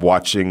grow up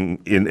watching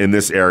in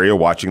this area,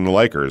 watching the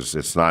Lakers.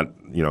 It's not,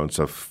 it's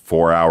a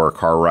 4-hour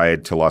car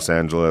ride to Los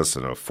Angeles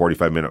and a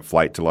 45-minute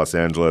flight to Los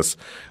Angeles.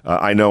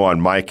 I know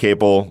on my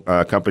cable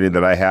company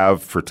that I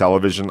have for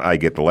television, I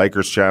get the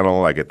Lakers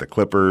channel, I get the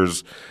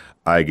Clippers,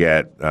 I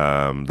get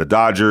the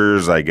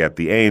Dodgers, I get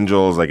the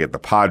Angels, I get the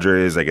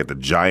Padres, I get the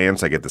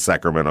Giants, I get the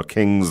Sacramento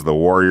Kings, the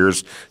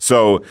Warriors.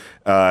 So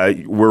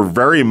we're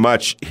very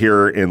much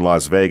here in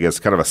Las Vegas,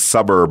 kind of a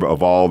suburb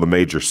of all the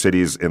major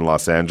cities in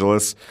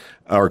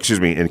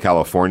in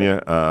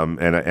California,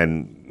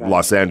 and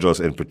Los Angeles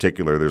in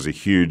particular. There's a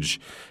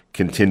huge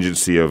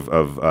contingency of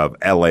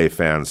LA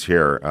fans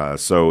here.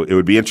 So it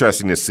would be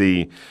interesting to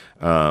see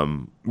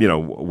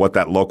what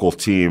that local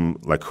team,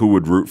 like who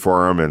would root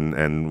for them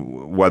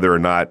and whether or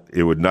not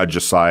it would nudge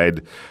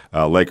aside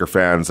Laker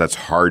fans. That's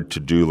hard to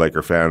do.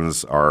 Laker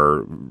fans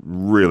are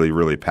really,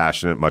 really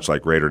passionate, much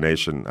like Raider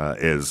Nation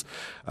is.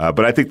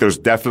 But I think there's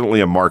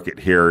definitely a market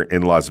here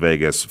in Las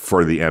Vegas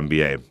for the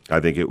NBA. I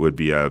think it would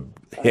be a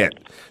hit,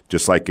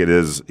 just like it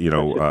is,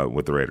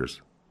 with the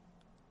Raiders.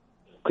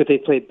 Could they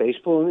play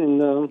baseball in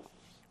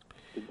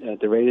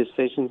the Raiders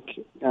station?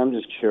 I'm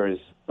just curious.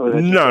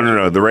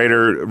 No. The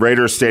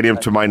Raiders Stadium,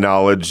 to my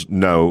knowledge,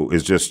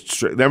 is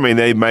just. I mean,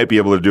 they might be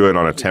able to do it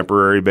on a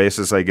temporary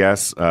basis, I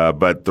guess.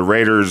 But the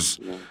Raiders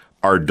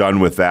are done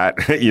with that.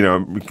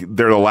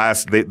 They're the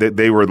last.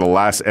 They were the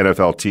last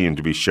NFL team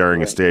to be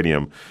sharing a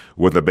stadium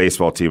with a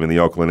baseball team in the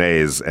Oakland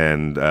A's,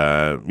 and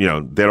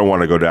they don't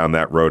want to go down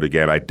that road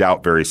again. I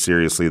doubt very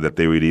seriously that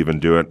they would even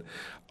do it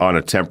on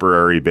a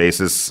temporary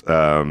basis.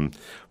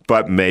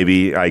 But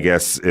maybe, I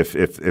guess, if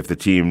the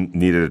team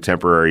needed a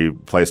temporary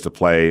place to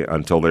play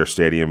until their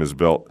stadium is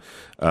built,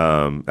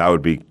 that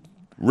would be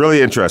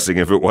really interesting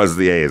if it was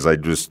the A's.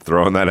 I'm just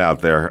throwing that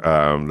out there.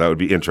 That would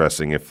be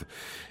interesting if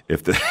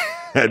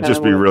that'd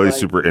just be really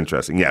super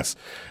interesting. Yes,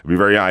 it'd be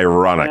very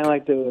ironic.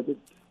 Kind of like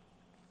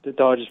the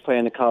Dodgers play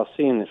in the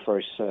Coliseum the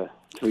first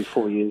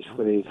 3-4 years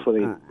before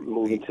they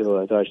moved into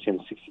the Dodgers team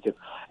in '62.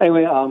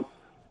 Anyway,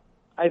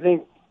 I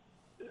think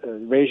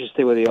Raiders should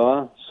stay where they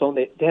are. So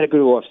they had a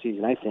good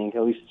offseason, I think.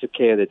 At least took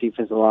care of the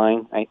defensive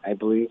line, I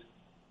believe.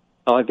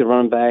 I like the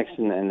running backs,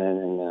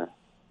 and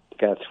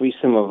got a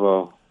threesome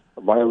of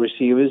wide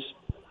receivers.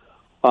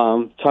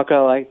 Tucker, I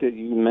like that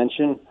you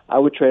mentioned. I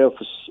would trade out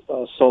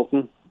for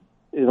Sultan.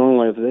 Is the only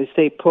one. If they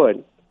stay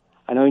put,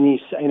 I know you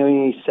need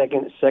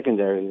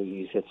secondary.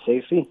 You said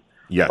safety.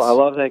 Yes. But I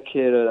love that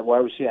kid,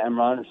 wide receiver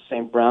Amron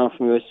St. Brown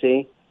from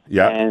USC.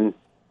 Yeah. And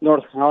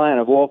North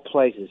Carolina, of all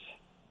places.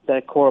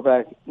 That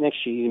quarterback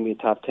next year, he's going to be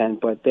a top 10,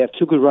 but they have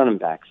two good running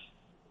backs,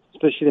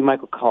 especially the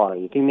Michael Carter.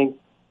 You think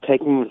they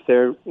take him in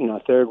third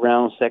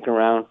round, second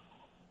round?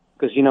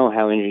 Because you know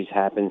how injuries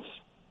happens.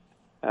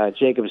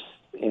 Jacobs,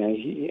 you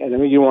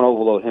don't want to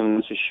overload him,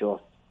 that's for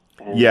sure.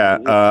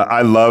 And,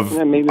 I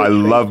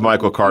love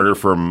Michael Carter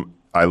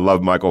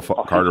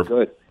Carter.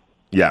 Good.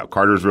 Yeah,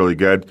 Carter's really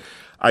good.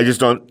 I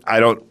just don't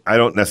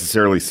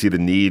necessarily see the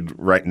need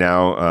right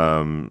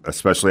now,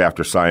 especially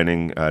after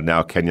signing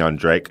now Kenyon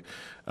Drake.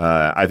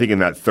 I think in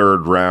that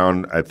third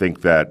round, I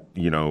think that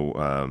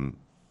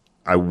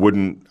I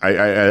wouldn't.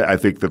 I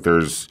think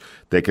that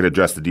they could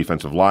address the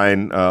defensive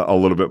line a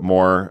little bit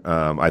more.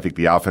 I think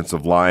the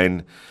offensive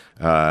line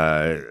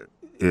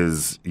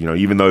is,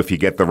 even though if you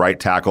get the right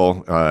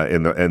tackle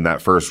in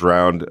that first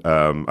round,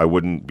 I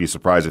wouldn't be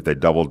surprised if they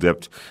double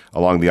dipped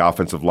along the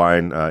offensive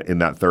line in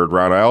that third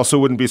round. I also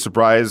wouldn't be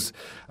surprised,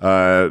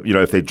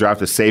 if they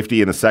draft a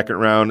safety in the second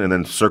round and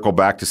then circle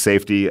back to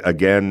safety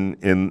again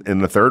in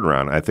the third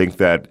round. I think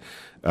that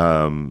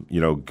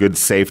good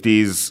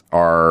safeties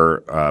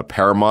are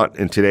paramount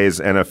in today's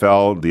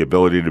NFL. The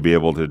ability to be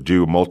able to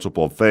do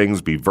multiple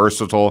things, be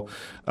versatile.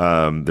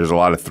 There's a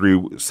lot of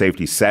 3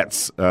 safety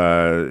sets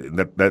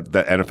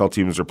that NFL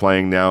teams are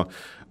playing now.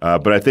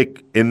 But I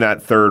think in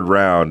that third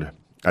round,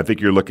 I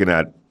think you're looking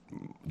at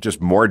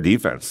just more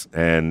defense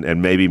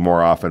and maybe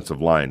more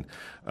offensive line.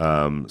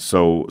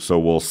 So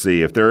we'll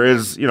see if there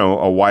is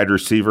a wide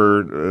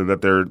receiver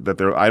that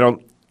they're. I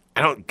don't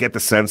get the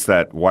sense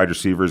that wide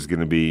receiver is going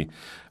to be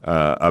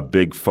a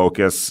big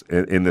focus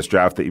in this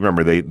draft.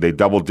 Remember, they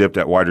double dipped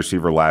at wide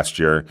receiver last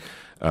year.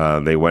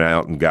 They went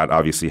out and got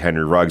obviously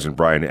Henry Ruggs and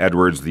Bryan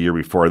Edwards. The year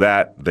before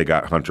that, they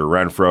got Hunter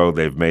Renfrow.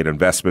 They've made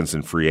investments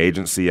in free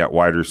agency at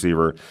wide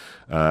receiver.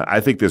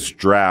 I think this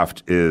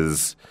draft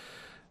is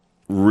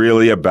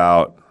really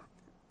about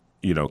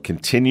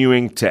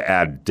continuing to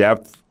add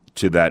depth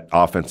to that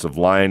offensive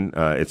line.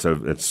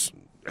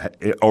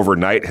 It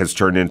overnight has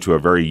turned into a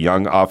very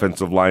young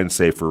offensive line,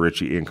 save for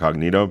Richie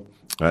Incognito.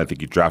 I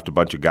think you draft a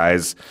bunch of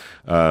guys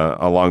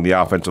along the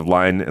offensive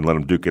line and let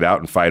them duke it out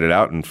and fight it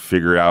out and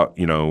figure out,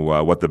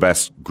 what the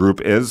best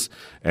group is,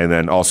 and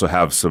then also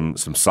have some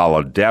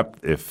solid depth.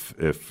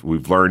 If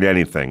we've learned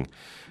anything,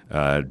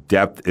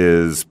 depth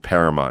is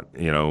paramount.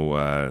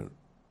 And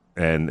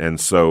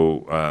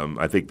so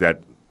I think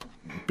that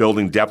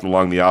building depth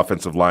along the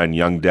offensive line,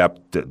 young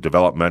depth,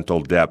 developmental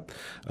depth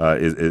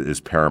is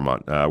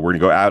paramount. We're going to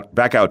go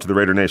back out to the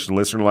Raider Nation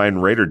listener line.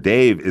 Raider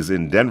Dave is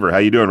in Denver. How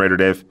you doing, Raider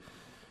Dave?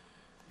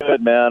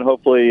 Good, man.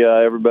 Hopefully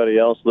everybody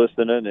else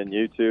listening and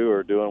you two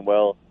are doing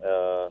well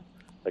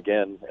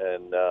again,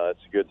 and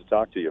it's good to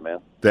talk to you, man.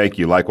 Thank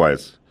you.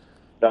 Likewise.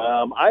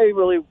 I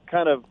really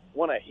kind of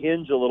want to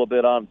hinge a little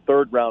bit on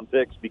third-round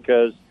picks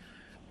because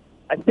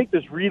I think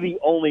there's really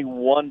only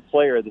one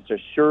player that's a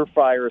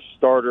surefire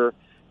starter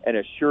and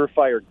a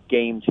surefire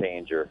game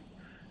changer,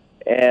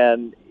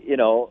 and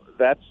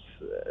that's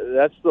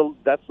the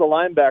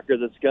linebacker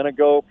that's going to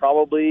go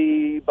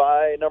probably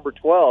by number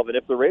 12. And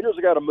if the Raiders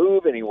have got to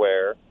move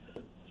anywhere,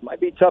 it might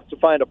be tough to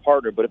find a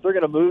partner. But if they're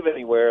going to move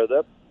anywhere,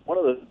 that one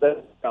of the best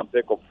round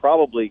pick will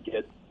probably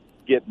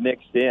get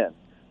mixed in.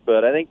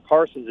 But I think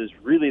Parsons is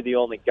really the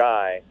only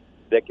guy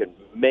that can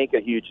make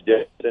a huge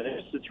difference. And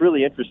it's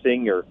really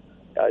interesting.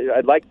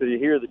 I'd like to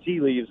hear the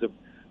tea leaves of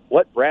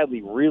what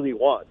Bradley really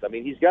wants. I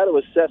mean, he's got to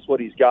assess what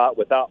he's got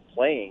without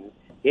playing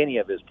any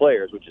of his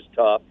players, which is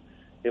tough.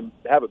 He'll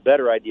have a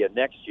better idea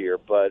next year.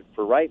 But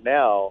for right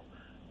now,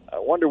 I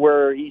wonder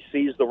where he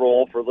sees the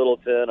role for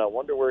Littleton. I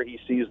wonder where he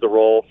sees the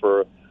role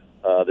for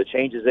the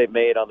changes they've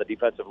made on the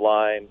defensive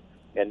line.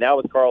 And now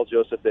with Carl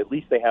Joseph, at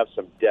least they have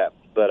some depth.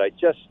 But I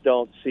just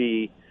don't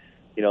see,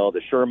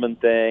 the Sherman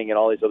thing and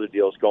all these other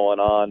deals going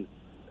on.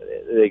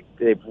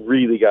 They've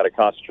really got to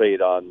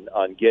concentrate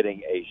on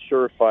getting a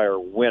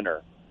surefire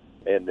winner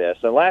in this.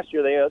 And last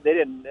year they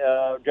didn't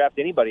draft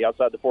anybody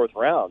outside the fourth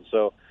round,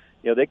 so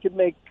they could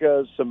make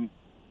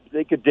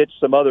they could ditch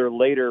some other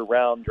later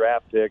round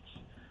draft picks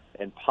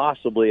and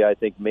possibly, I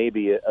think,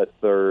 maybe a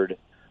third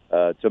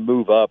to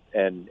move up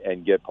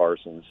and get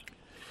Parsons.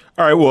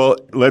 All right, well,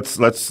 let's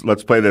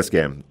play this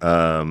game.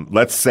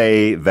 Let's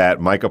say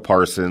that Micah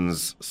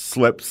Parsons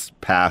slips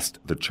past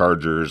the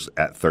Chargers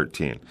at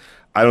 13.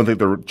 I don't think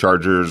the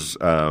Chargers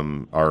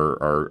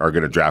are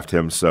going to draft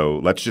him, so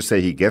let's just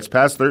say he gets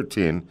past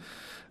 13,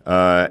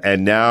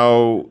 and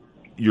now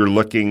you're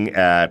looking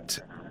at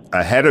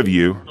ahead of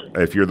you,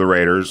 if you're the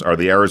Raiders, are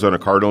the Arizona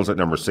Cardinals at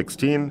number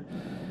 16,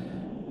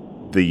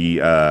 the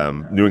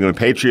New England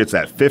Patriots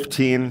at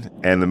 15,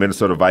 and the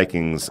Minnesota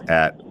Vikings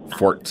at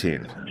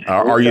 14.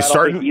 Are you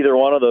starting? Either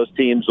one of those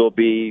teams will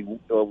be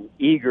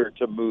eager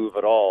to move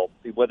at all,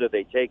 whether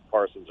they take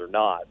Parsons or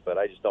not. But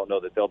I just don't know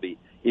that they'll be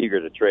eager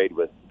to trade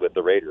with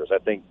the Raiders. I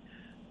think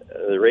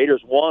the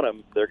Raiders want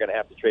him. They're going to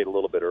have to trade a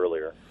little bit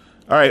earlier.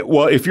 All right.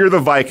 Well, if you're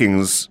the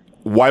Vikings,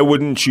 why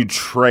wouldn't you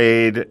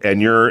trade?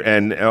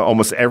 And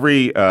almost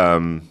every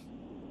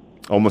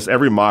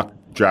mock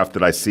draft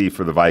that I see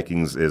for the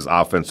Vikings is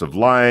offensive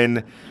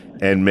line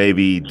and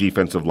maybe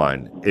defensive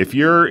line. If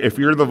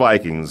you're the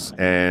Vikings,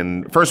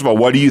 and first of all,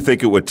 what do you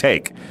think it would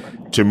take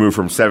to move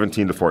from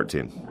 17 to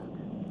 14?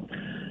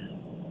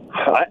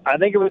 I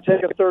think it would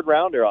take a third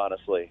rounder,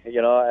 honestly.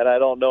 And I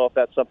don't know if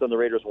that's something the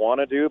Raiders want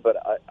to do, but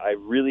I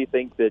really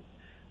think that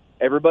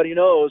everybody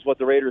knows what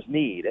the Raiders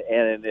need,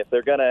 and if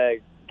they're going to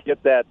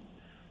get that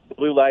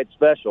blue light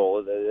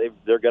special,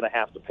 they're going to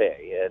have to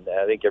pay, and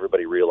I think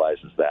everybody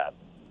realizes that.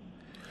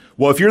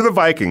 Well, if you're the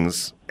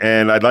Vikings,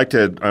 and I'd like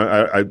to,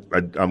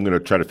 I'm going to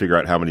try to figure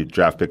out how many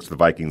draft picks the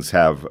Vikings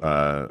have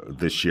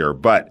this year.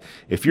 But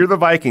if you're the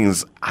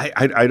Vikings,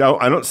 I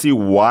don't see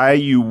why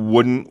you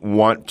wouldn't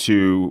want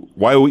to,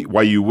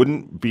 why you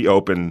wouldn't be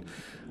open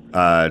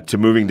to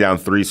moving down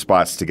 3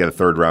 spots to get a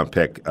third-round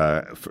pick,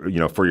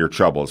 for your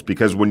troubles.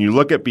 Because when you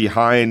look at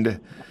behind,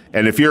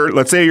 and if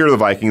let's say you're the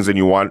Vikings and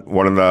you want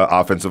one of the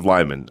offensive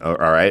linemen, all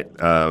right,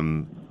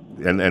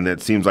 and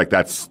it seems like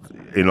that's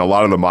in a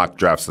lot of the mock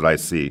drafts that I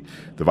see,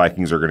 the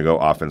Vikings are going to go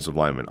offensive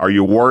linemen. Are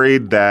you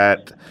worried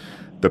that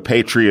the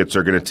Patriots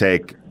are going to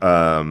take,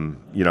 a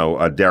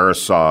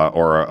Darisaw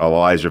or a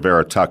Elijah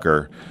Vera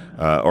Tucker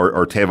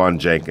or Tavon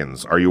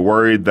Jenkins? Are you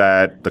worried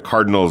that the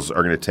Cardinals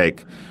are going to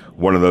take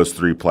one of those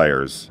 3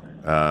 players?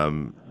 I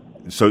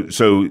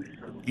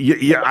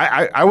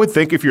would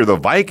think if you're the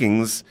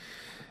Vikings,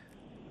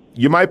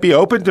 you might be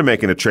open to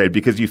making a trade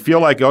because you feel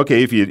like,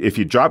 okay, if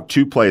you drop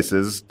 2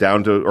 places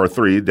or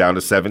 3 down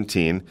to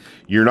 17,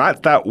 you're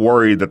not that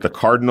worried that the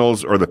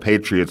Cardinals or the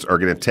Patriots are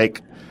going to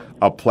take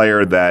a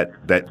player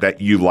that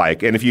you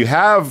like. And if you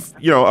have,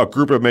 a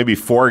group of maybe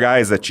 4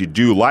 guys that you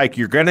do like,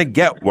 you're going to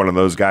get one of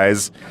those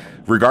guys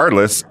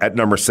regardless at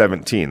number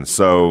 17.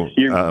 So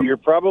you're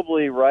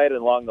probably right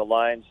along the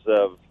lines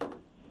of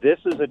this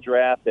is a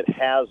draft that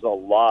has a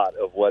lot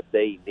of what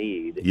they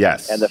need.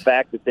 Yes. And the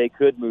fact that they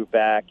could move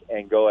back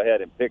and go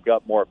ahead and pick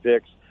up more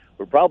picks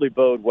would probably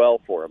bode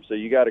well for them. So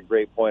you got a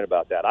great point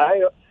about that.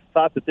 I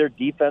thought that their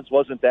defense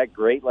wasn't that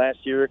great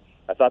last year.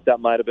 I thought that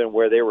might have been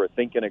where they were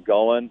thinking of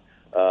going.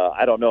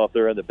 I don't know if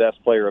they're in the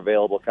best player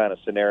available kind of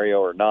scenario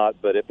or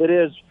not, but if it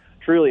is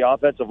truly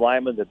offensive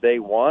linemen that they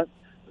want,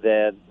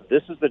 then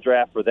this is the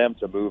draft for them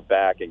to move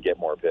back and get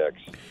more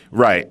picks.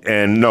 Right.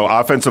 And no,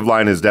 offensive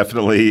line is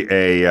definitely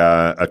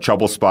a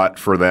trouble spot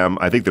for them.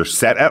 I think they're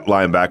set at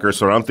linebacker,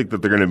 so I don't think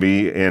that they're going to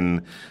be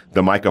in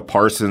the Micah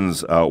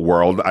Parsons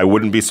world. I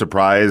wouldn't be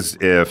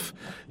surprised if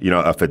a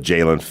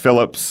Jalen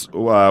Phillips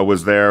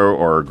was there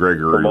or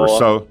Gregory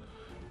Rousseau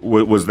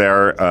was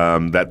there,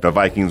 that the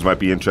Vikings might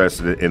be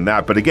interested in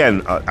that. But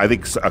again, I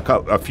think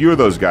a few of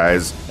those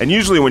guys, and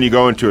usually when you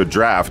go into a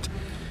draft,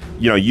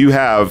 you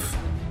have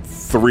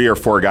 3 or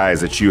 4 guys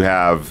that you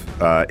have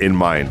in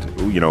mind,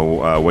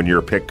 when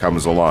your pick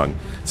comes along.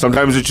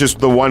 Sometimes it's just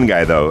the one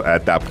guy, though,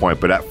 at that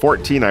point. But at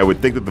 14, I would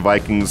think that the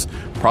Vikings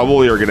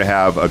probably are going to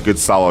have a good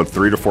solid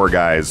 3 to 4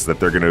 guys that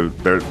they're going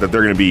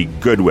to be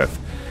good with.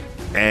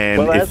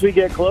 And as we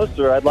get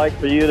closer, I'd like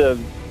for you to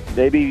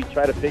maybe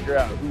try to figure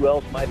out who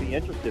else might be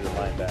interested in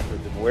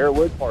linebackers and where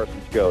would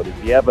Parsons go? Does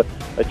he have a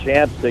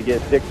chance to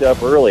get picked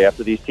up early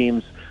after these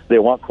teams, they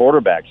want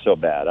quarterbacks so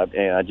bad? I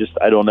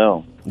don't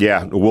know.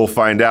 Yeah, we'll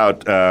find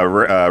out.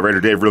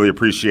 Raider Dave, really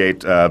appreciate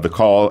the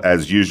call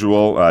as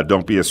usual.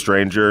 Don't be a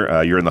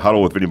stranger. You're in the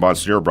Huddle with Vinny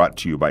Bonsignore, brought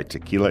to you by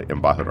Tequila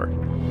Embajador.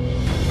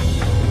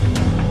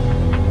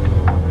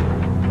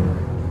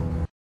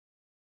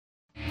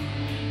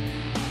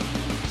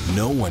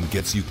 No one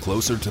gets you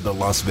closer to the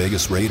Las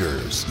Vegas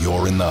Raiders.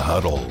 You're in the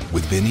Huddle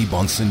with Vinny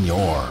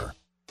Bonsignore.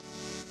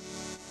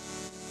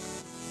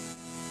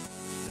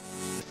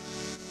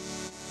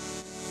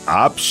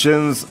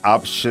 Options.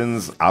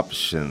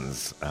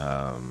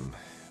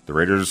 The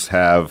Raiders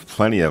have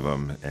plenty of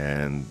them,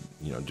 and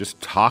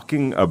just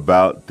talking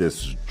about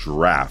this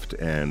draft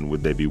and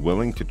would they be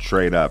willing to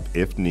trade up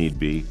if need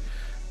be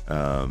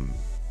to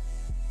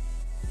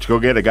go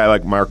get a guy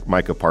like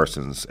Micah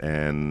Parsons.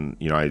 And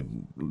I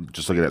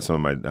just looking at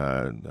some of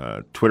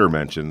my Twitter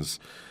mentions,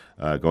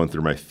 going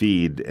through my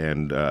feed,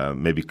 and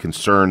maybe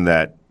concerned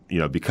that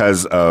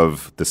because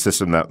of the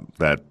system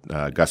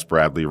that Gus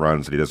Bradley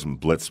runs, that he doesn't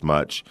blitz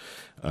much.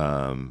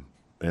 And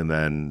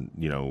then,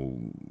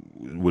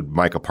 would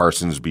Micah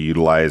Parsons be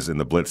utilized in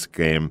the blitz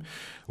game?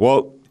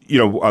 Well,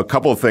 a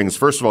couple of things.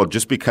 First of all,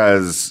 just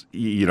because,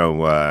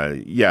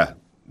 yeah,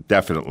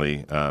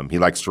 definitely. He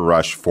likes to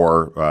rush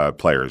 4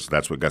 players.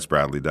 That's what Gus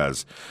Bradley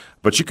does.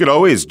 But you could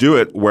always do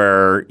it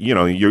where,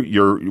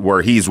 you're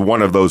where he's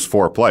one of those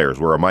 4 players,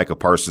 where a Micah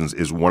Parsons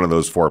is one of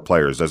those 4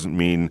 players. Doesn't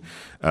mean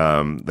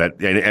that,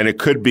 and it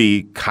could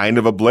be kind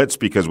of a blitz,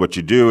 because what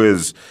you do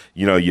is,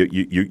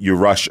 you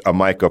rush a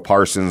Micah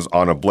Parsons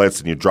on a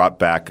blitz and you drop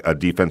back a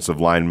defensive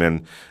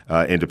lineman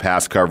into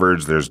pass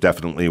coverage. There's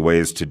definitely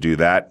ways to do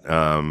that.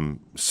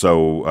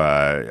 So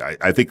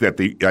I think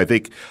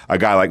a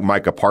guy like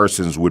Micah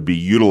Parsons would be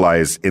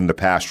utilized in the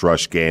pass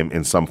rush game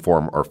in some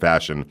form or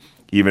fashion,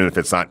 even if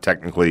it's not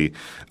technically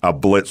a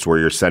blitz where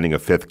you're sending a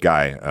 5th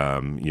guy.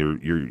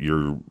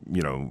 You're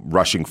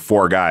rushing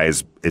 4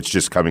 guys. It's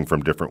just coming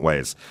from different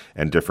ways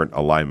and different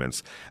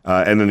alignments.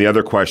 And then the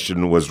other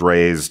question was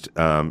raised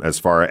as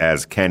far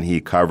as can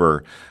he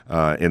cover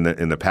in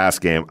the pass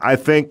game. I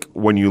think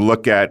when you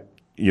look at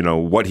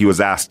what he was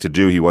asked to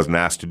do, he wasn't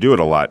asked to do it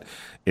a lot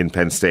at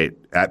Penn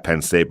State.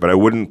 But I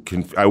wouldn't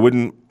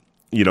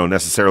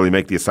necessarily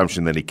make the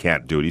assumption that he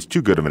can't do it. He's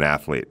too good of an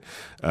athlete.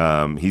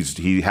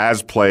 He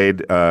has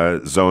played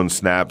zone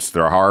snaps.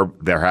 There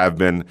have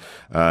been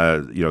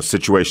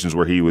situations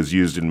where he was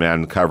used in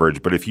man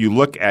coverage. But if you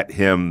look at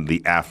him,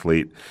 the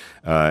athlete,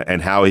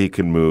 and how he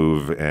can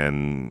move,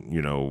 and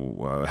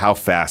how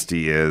fast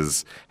he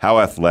is, how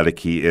athletic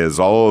he is,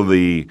 all of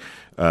the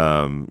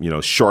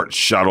short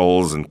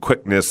shuttles and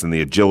quickness and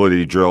the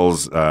agility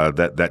drills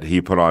that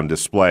he put on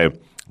display,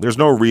 there's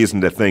no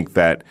reason to think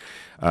that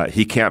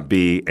He can't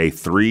be a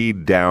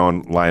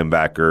 3-down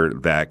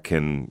linebacker that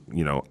can,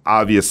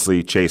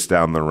 obviously chase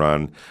down the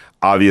run.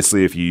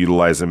 Obviously, if you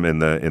utilize him in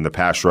the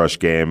pass rush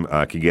game,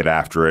 can get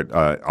after it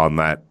on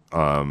that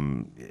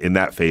in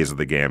that phase of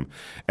the game,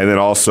 and then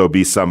also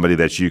be somebody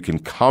that you can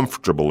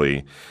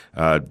comfortably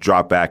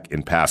drop back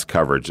in pass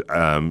coverage.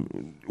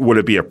 Would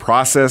it be a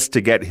process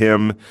to get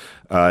him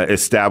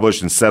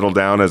established and settled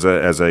down as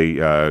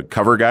a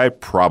cover guy?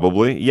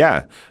 Probably,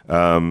 yeah.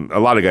 A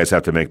lot of guys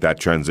have to make that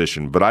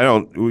transition, but I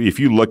don't. If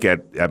you look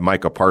at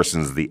Micah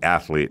Parsons, the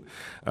athlete,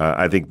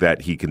 I think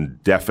that he can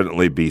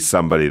definitely be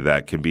somebody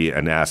that can be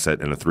an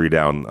asset in a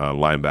 3-down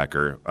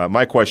linebacker.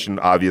 My question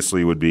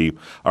obviously would be,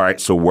 all right,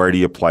 so where do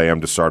you play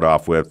him to start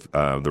off with?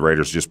 The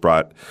Raiders just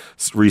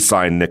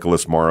re-signed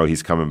Nicholas Morrow.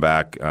 He's coming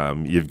back.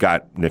 You've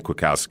got Nick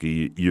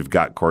Kwiatkowski. You've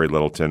got Corey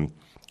Littleton.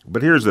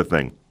 But here's the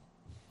thing,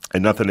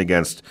 and nothing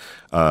against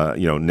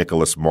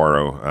Nicholas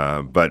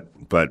Morrow,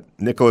 but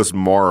Nicholas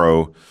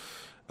Morrow,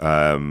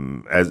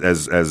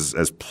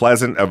 as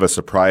pleasant of a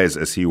surprise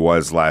as he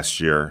was last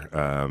year,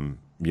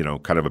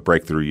 kind of a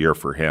breakthrough year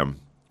for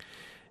him.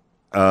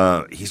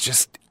 He's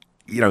just,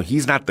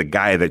 he's not the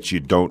guy that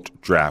you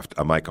don't draft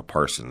a Micah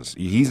Parsons.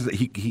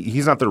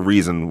 He's not the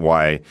reason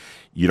why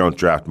you don't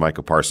draft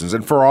Micah Parsons.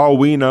 And for all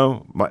we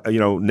know,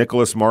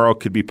 Nicholas Morrow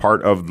could be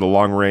part of the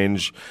long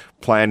range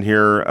plan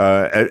here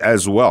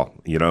as well.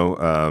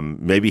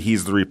 Maybe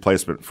he's the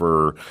replacement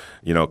for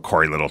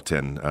Corey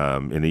Littleton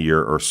in a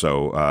year or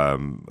so.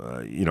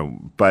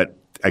 But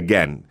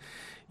again,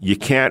 you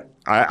can't.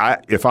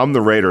 If I'm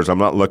the Raiders, I'm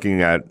not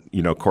looking at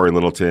Corey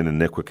Littleton and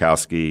Nick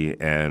Kwiatkowski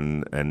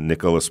and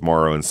Nicholas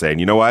Morrow and saying,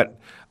 you know what,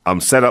 I'm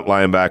set up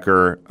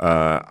linebacker.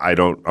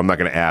 I'm not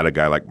going to add a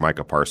guy like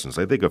Micah Parsons.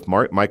 I think if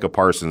Micah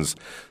Parsons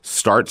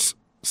starts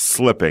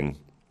slipping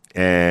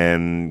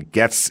and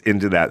gets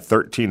into that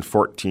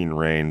 13-14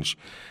 range,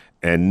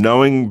 and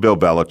knowing Bill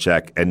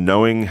Belichick and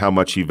knowing how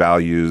much he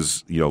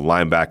values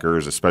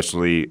linebackers,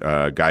 especially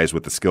guys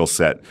with the skill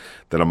set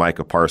that a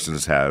Micah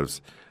Parsons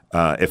has.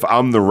 If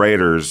I'm the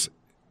Raiders,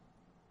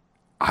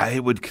 I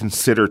would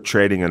consider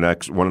trading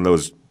one of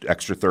those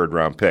extra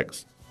third-round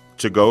picks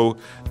to go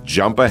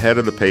jump ahead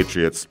of the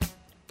Patriots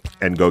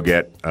and go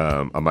get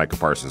a Micah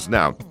Parsons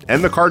now,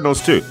 and the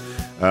Cardinals too,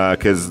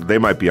 because they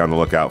might be on the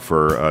lookout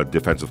for a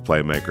defensive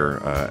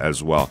playmaker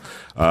as well.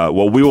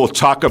 Well, we will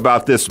talk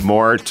about this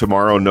more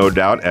tomorrow, no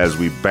doubt, as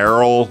we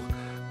barrel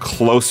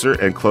closer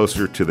and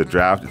closer to the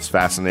draft. It's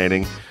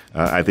fascinating.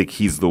 I think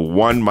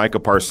Micah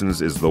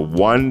Parsons is the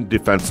one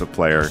defensive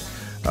player,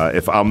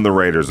 if I'm the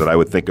Raiders, that I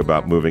would think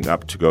about moving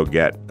up to go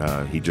get.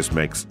 He just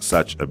makes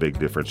such a big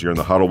difference. You're in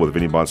the Huddle with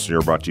Vinny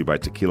Bonsignore, brought to you by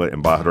Tequila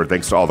Embajador.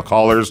 Thanks to all the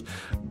callers.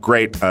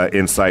 Great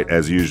insight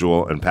as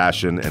usual, and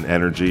passion and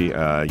energy.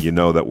 You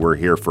know that we're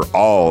here for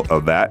all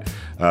of that.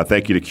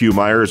 Thank you to Q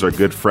Myers, our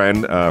good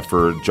friend,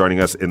 for joining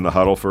us in the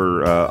Huddle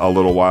for a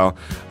little while.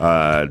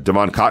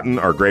 Damon Cotton,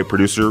 our great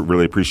producer,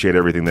 really appreciate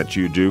everything that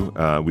you do.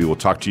 We will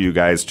talk to you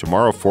guys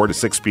tomorrow, 4 to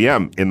 6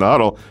 p.m. in the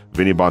Huddle.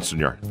 Vinny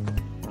Bonsignore.